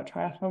talk about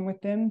triathlon with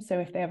them. So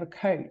if they have a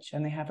coach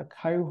and they have a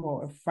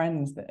cohort of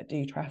friends that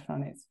do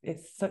triathlon,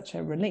 it's such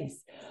a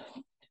release.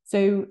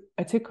 So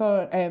I took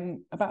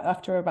on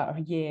after about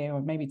a year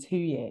or maybe 2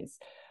 years,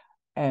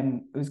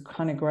 it was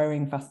kind of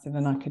growing faster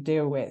than I could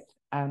deal with,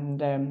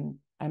 and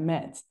I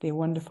met the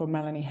wonderful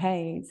Melanie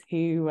Hayes,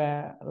 who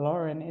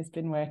Lauren has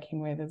been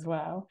working with as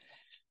well.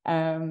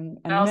 And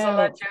Mel's a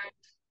legend.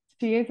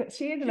 She is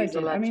a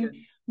legend. I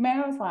mean,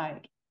 Mel's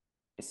like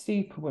a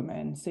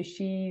superwoman. So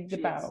she's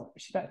about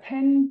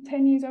 10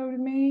 years older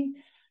than me.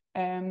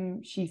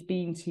 She's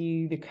been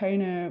to the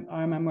Kona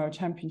Ironman World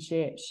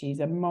Championship. She's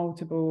a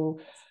multiple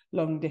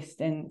long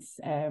distance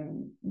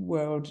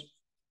world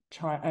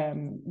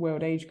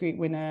age group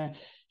winner.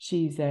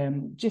 She's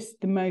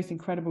just the most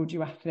incredible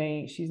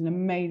duathlete. She's an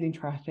amazing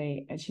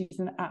triathlete, and she's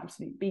an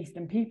absolute beast.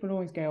 And people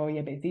always go, oh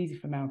yeah, but it's easy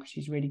for Mel because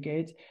she's really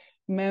good.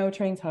 Mel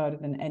trains harder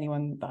than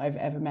anyone that I've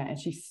ever met, and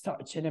she's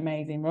such an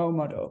amazing role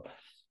model.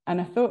 And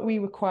I thought we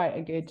were quite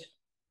a good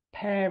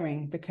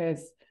pairing,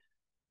 because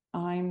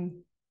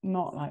I'm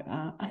not like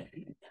that,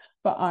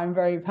 but I'm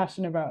very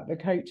passionate about the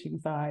coaching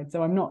side.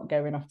 So I'm not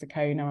going off to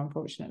Kona,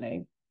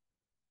 unfortunately.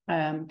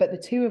 But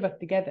the two of us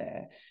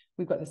together,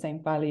 we've got the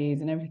same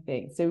values and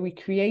everything. So we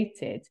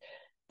created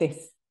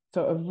this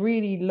sort of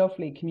really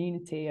lovely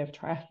community of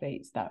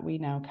triathletes that we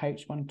now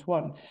coach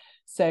one-to-one.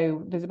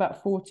 So there's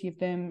about 40 of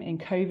them. In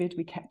COVID,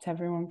 we kept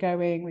everyone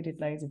going. We did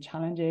loads of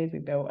challenges. We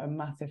built a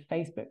massive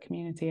Facebook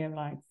community of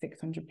like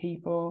 600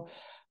 people.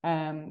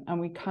 And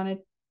we kind of,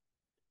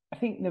 I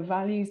think the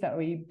values that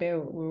we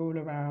built were all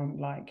around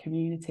like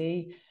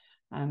community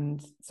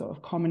and sort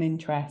of common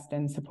interest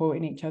and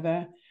supporting each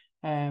other.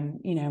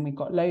 You know, and we've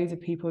got loads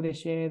of people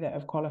this year that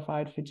have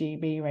qualified for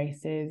GB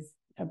races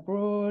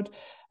abroad.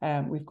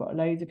 We've got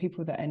loads of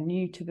people that are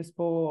new to the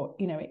sport.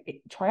 You know,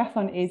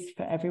 triathlon is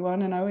for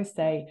everyone. And I always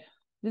say,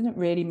 it doesn't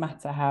really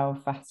matter how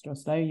fast or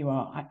slow you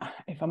are.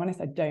 If I'm honest,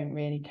 I don't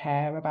really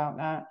care about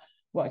that.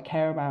 What I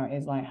care about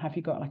is like, have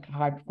you got like a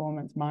high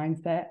performance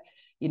mindset?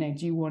 You know,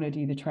 do you want to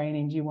do the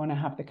training? Do you want to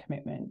have the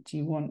commitment? Do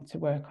you want to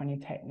work on your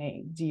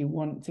technique? Do you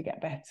want to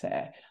get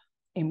better?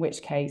 In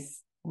which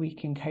case, we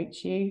can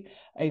coach you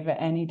over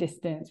any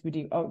distance. We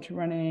do ultra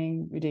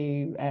running. We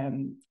do,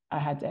 I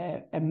had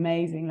an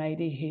amazing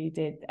lady who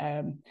did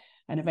an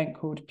event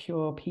called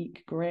Pure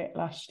Peak Grit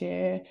last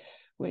year,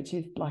 which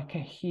is like a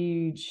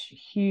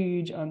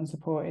huge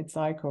unsupported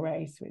cycle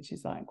race, which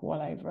is like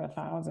well over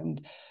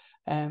 1,000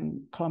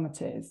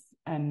 kilometers.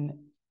 And,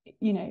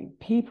 you know,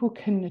 people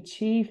can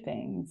achieve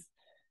things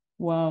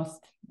whilst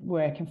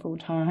working full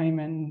time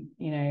and,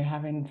 you know,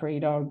 having 3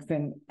 dogs.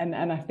 And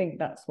I think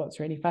that's what's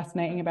really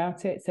fascinating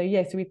about it. So,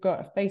 yeah, so we've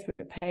got a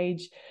Facebook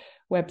page,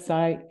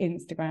 website,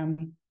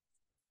 Instagram,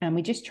 and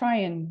we just try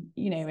and,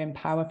 you know,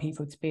 empower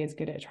people to be as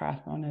good at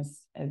triathlon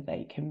as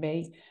they can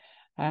be.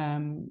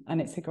 And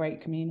it's a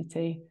great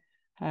community.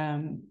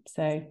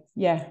 So,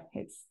 yeah,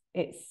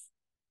 it's,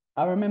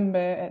 I remember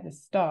at the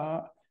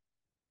start,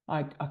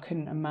 I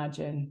couldn't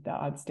imagine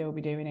that I'd still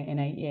be doing it in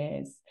 8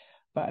 years.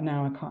 But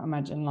now I can't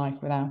imagine life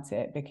without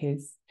it,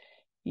 because,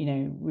 you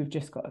know, we've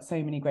just got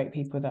so many great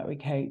people that we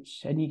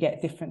coach, and you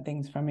get different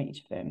things from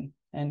each of them.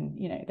 And,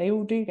 you know, they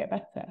all do get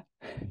better.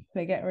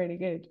 They get really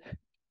good.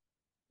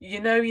 You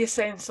know, you're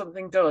saying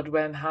something good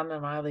when Hannah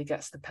Miley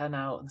gets the pen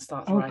out and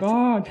starts writing.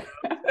 Oh, God.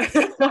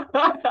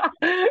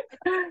 I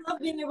love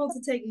being able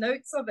to take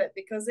notes of it,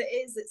 because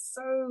it's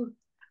so...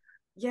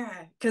 Yeah,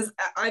 because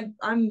I'm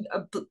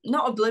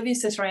not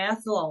oblivious to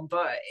triathlon,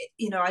 but,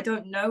 you know, I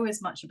don't know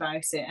as much about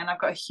it, and I've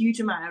got a huge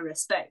amount of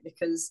respect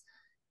because,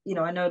 you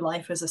know, I know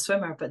life as a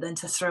swimmer, but then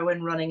to throw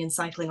in running and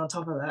cycling on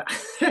top of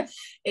that,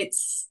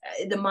 it's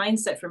the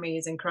mindset for me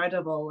is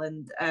incredible.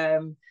 And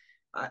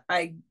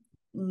I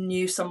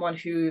knew someone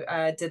who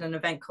did an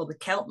event called the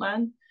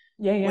Keltman.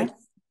 Yeah.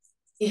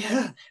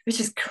 Which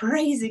is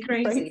crazy.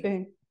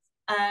 Crazy.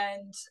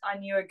 And I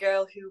knew a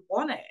girl who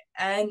won it,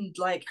 and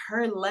like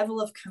her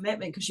level of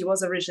commitment, because she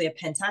was originally a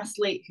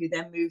pentathlete who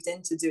then moved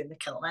into doing the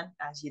Keltman,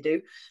 as you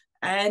do.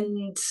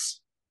 And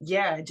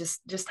yeah,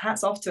 just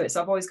hats off to it.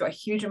 So I've always got a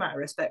huge amount of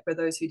respect for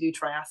those who do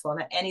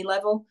triathlon at any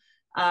level.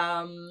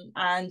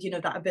 And, you know,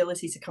 that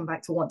ability to come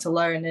back to want to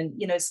learn. And,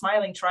 you know,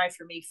 Smiling Tri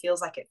for me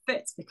feels like it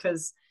fits,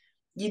 because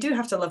you do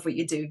have to love what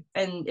you do,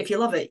 and if you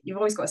love it, you've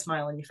always got a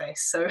smile on your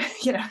face. So,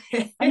 you know.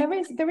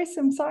 And there is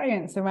some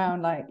science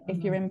around, like,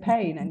 if you're in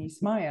pain and you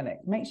smile, it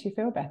makes you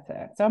feel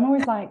better. So I'm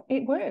always like,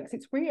 it works,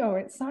 it's real,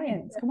 it's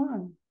science, come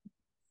on.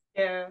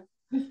 Yeah,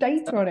 there's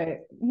data on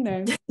it, you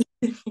know.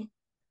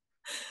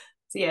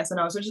 So yeah, so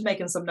no, I was just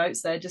making some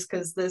notes there, just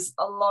because there's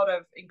a lot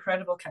of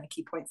incredible kind of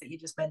key points that you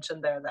just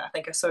mentioned there that I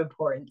think are so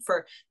important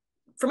for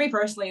me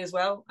personally as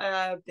well,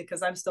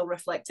 because I'm still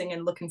reflecting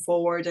and looking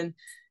forward. And,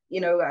 you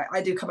know,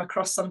 I do come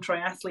across some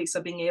triathletes,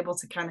 so being able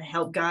to kind of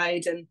help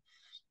guide.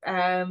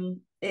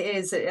 And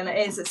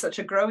it's such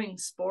a growing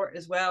sport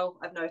as well.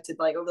 I've noted,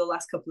 like, over the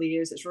last couple of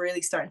years, it's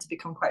really starting to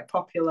become quite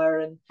popular.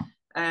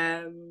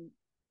 And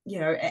you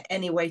know,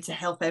 any way to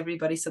help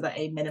everybody, so that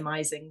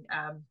minimizing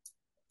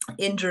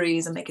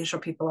injuries and making sure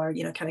people are,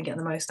 you know, kind of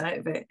getting the most out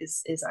of it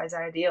is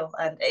ideal.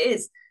 And it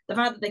is the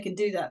fact that they can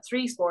do that,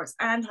 3 sports,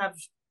 and have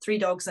 3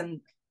 dogs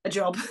and a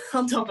job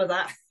on top of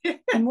that.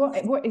 And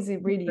what is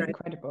really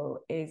incredible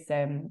is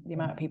the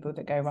amount of people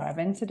that go, right, I've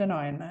entered an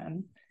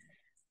Ironman,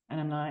 and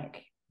I'm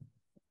like,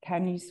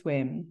 can you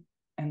swim?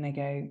 And they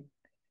go,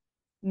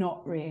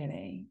 not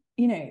really.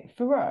 You know,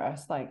 for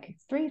us, like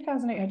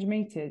 3,800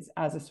 meters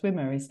as a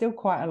swimmer is still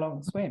quite a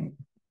long swim,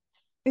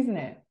 isn't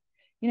it?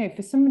 You know,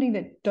 for somebody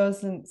that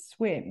doesn't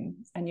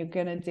swim, and you're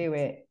going to do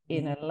it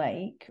in a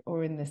lake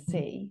or in the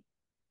sea,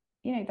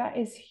 you know, that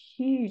is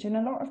huge. And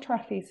a lot of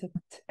triathletes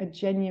are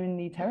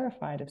genuinely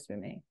terrified of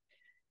swimming,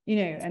 you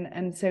know,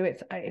 and so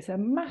it's a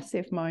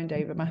massive mind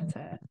over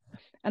matter.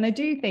 And I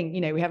do think,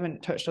 you know, we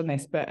haven't touched on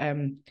this, but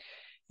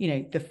you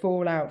know, the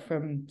fallout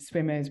from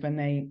swimmers when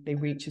they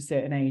reach a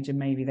certain age and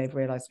maybe they've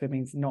realized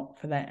swimming's not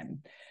for them.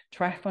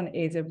 Triathlon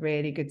is a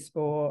really good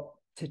sport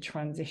to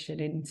transition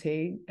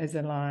into as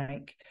a,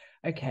 like,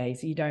 okay,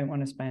 so you don't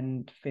want to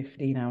spend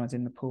 15 hours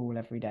in the pool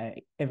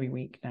every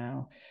week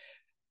now.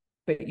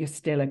 but you're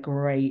still a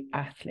great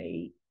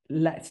athlete.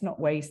 Let's not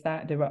waste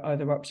that. There are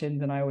other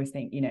options. And I always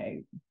think,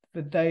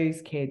 for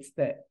those kids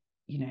that,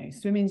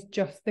 swimming's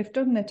just, they've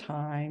done their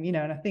time,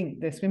 and I think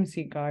the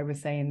swimsuit guy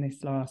was saying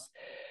this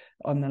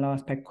on the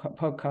last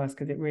podcast,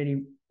 because it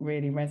really,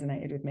 really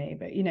resonated with me.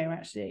 But,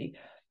 actually,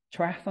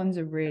 triathlon's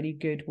a really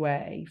good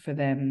way for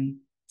them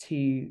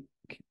to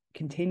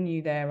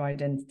continue their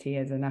identity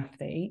as an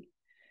athlete,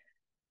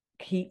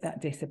 keep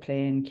that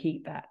discipline,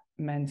 keep that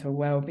mental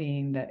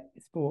well-being that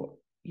sport,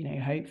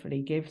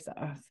 hopefully gives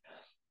us.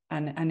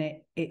 And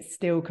it's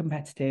still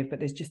competitive, but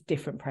there's just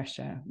different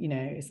pressure.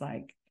 It's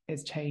like a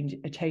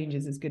change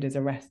is as good as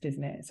a rest,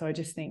 isn't it? So I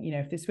just think,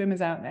 if there's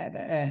swimmers out there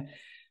that are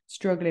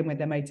struggling with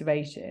their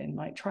motivation,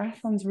 like,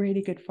 triathlon's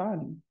really good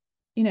fun.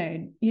 You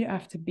don't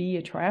have to be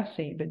a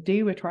triathlete, but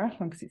do a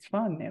triathlon because it's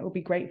fun. It will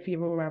be great for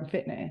your all-around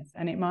fitness,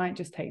 and it might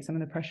just take some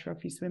of the pressure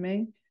off you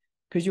swimming,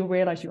 because you'll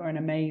realize you are an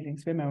amazing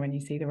swimmer when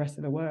you see the rest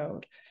of the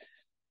world.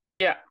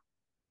 Yeah,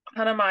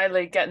 Hannah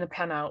Miley getting the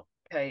pen out,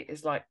 Kate,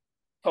 is like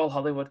Paul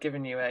Hollywood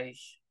giving you a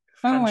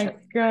oh my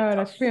god,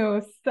 I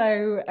feel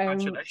so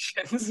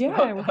congratulations.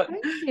 Yeah, well,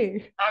 thank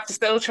you. I'm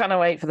still trying to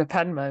wait for the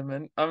pen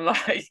moment. I'm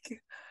like,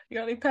 you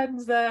got any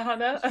pens there,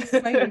 Hannah?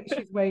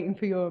 She's waiting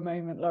for your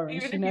moment, Lauren.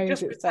 Even she if knows you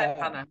just it's pretend,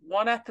 there. Hannah,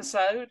 one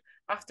episode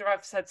after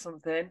I've said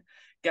something,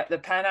 get the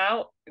pen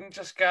out and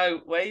just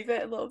go wave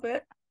it a little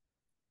bit.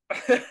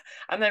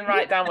 And then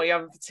write down what you're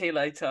having for tea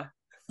later.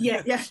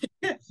 Yeah.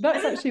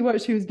 That's actually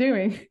what she was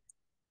doing.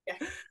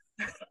 Yeah.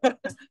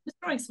 Just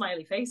drawing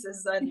smiley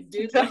faces and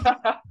dude.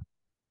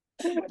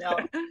 No,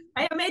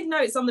 I made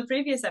notes on the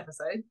previous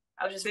episode.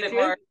 I was just a bit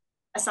more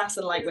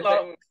assassin-like with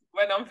it.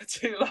 Went on for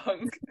too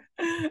long.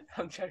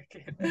 I'm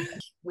joking.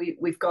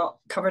 We've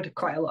covered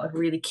quite a lot of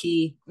really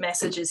key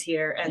messages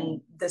here,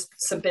 and there's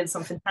been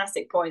some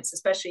fantastic points,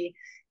 especially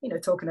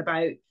talking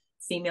about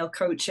female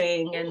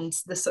coaching and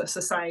the sort of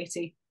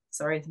society.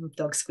 Sorry, the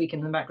dog's squeaking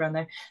in the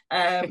background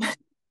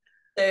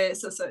there.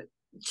 So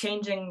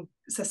changing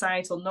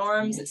societal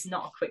norms. It's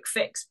not a quick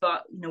fix,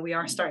 but we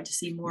are starting to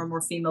see more and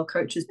more female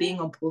coaches being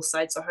on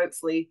poolside. So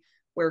hopefully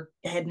we're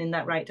heading in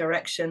that right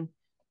direction.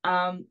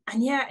 And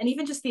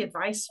even just the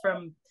advice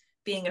from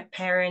being a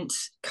parent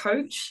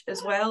coach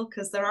as well,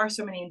 because there are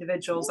so many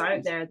individuals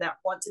out there that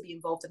want to be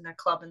involved in their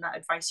club, and that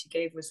advice you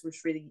gave was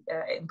really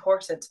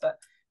important. But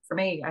for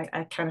me,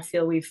 I kind of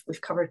feel we've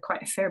covered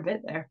quite a fair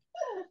bit there.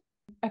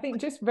 I think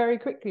just very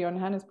quickly on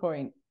Hannah's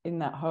point in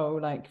that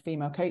whole like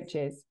female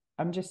coaches,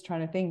 I'm just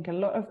trying to think, a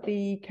lot of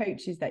the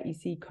coaches that you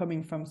see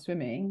coming from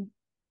swimming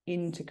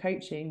into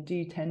coaching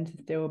do tend to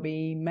still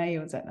be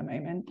males at the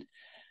moment.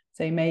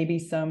 So maybe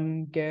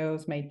some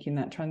girls making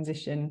that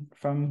transition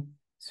from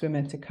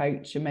swimmer to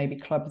coach, and maybe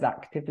clubs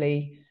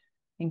actively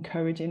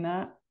encouraging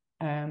that.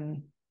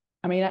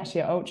 I mean,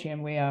 actually at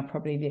Altrincham, we are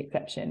probably the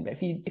exception, but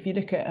if you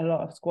look at a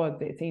lot of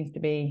squads, it seems to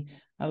be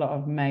a lot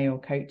of male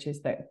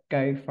coaches that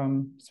go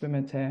from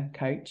swimmer to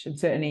coach. And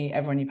certainly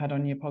everyone you've had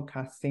on your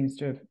podcast seems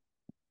to have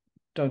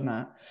done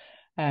that.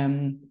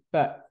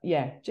 But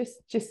yeah, just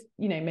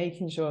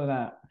making sure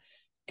that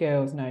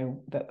girls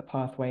know that the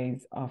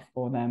pathways are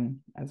for them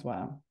as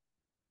well.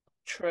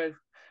 True.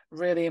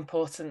 Really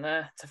important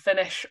there to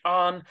finish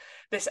on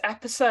this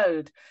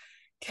episode.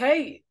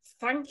 Kate,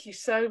 thank you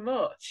so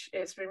much.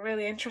 It's been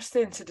really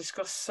interesting to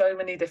discuss so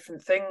many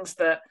different things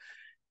that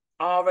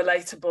are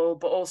relatable,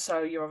 but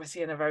also you're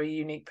obviously in a very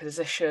unique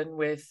position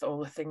with all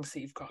the things that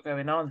you've got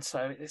going on.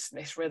 So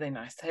it's really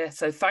nice to hear.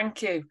 So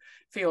thank you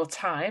for your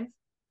time.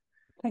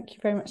 Thank you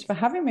very much for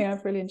having me.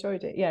 I've really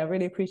enjoyed it. Yeah, I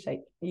really appreciate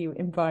you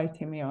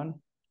inviting me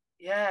on.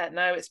 Yeah,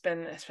 no, it's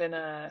been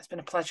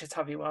a pleasure to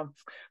have you on.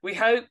 We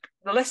hope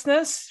the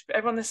listeners,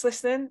 everyone that's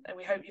listening, and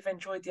we hope you've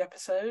enjoyed the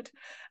episode.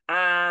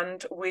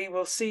 And we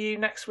will see you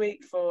next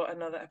week for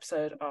another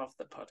episode of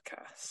the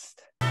podcast.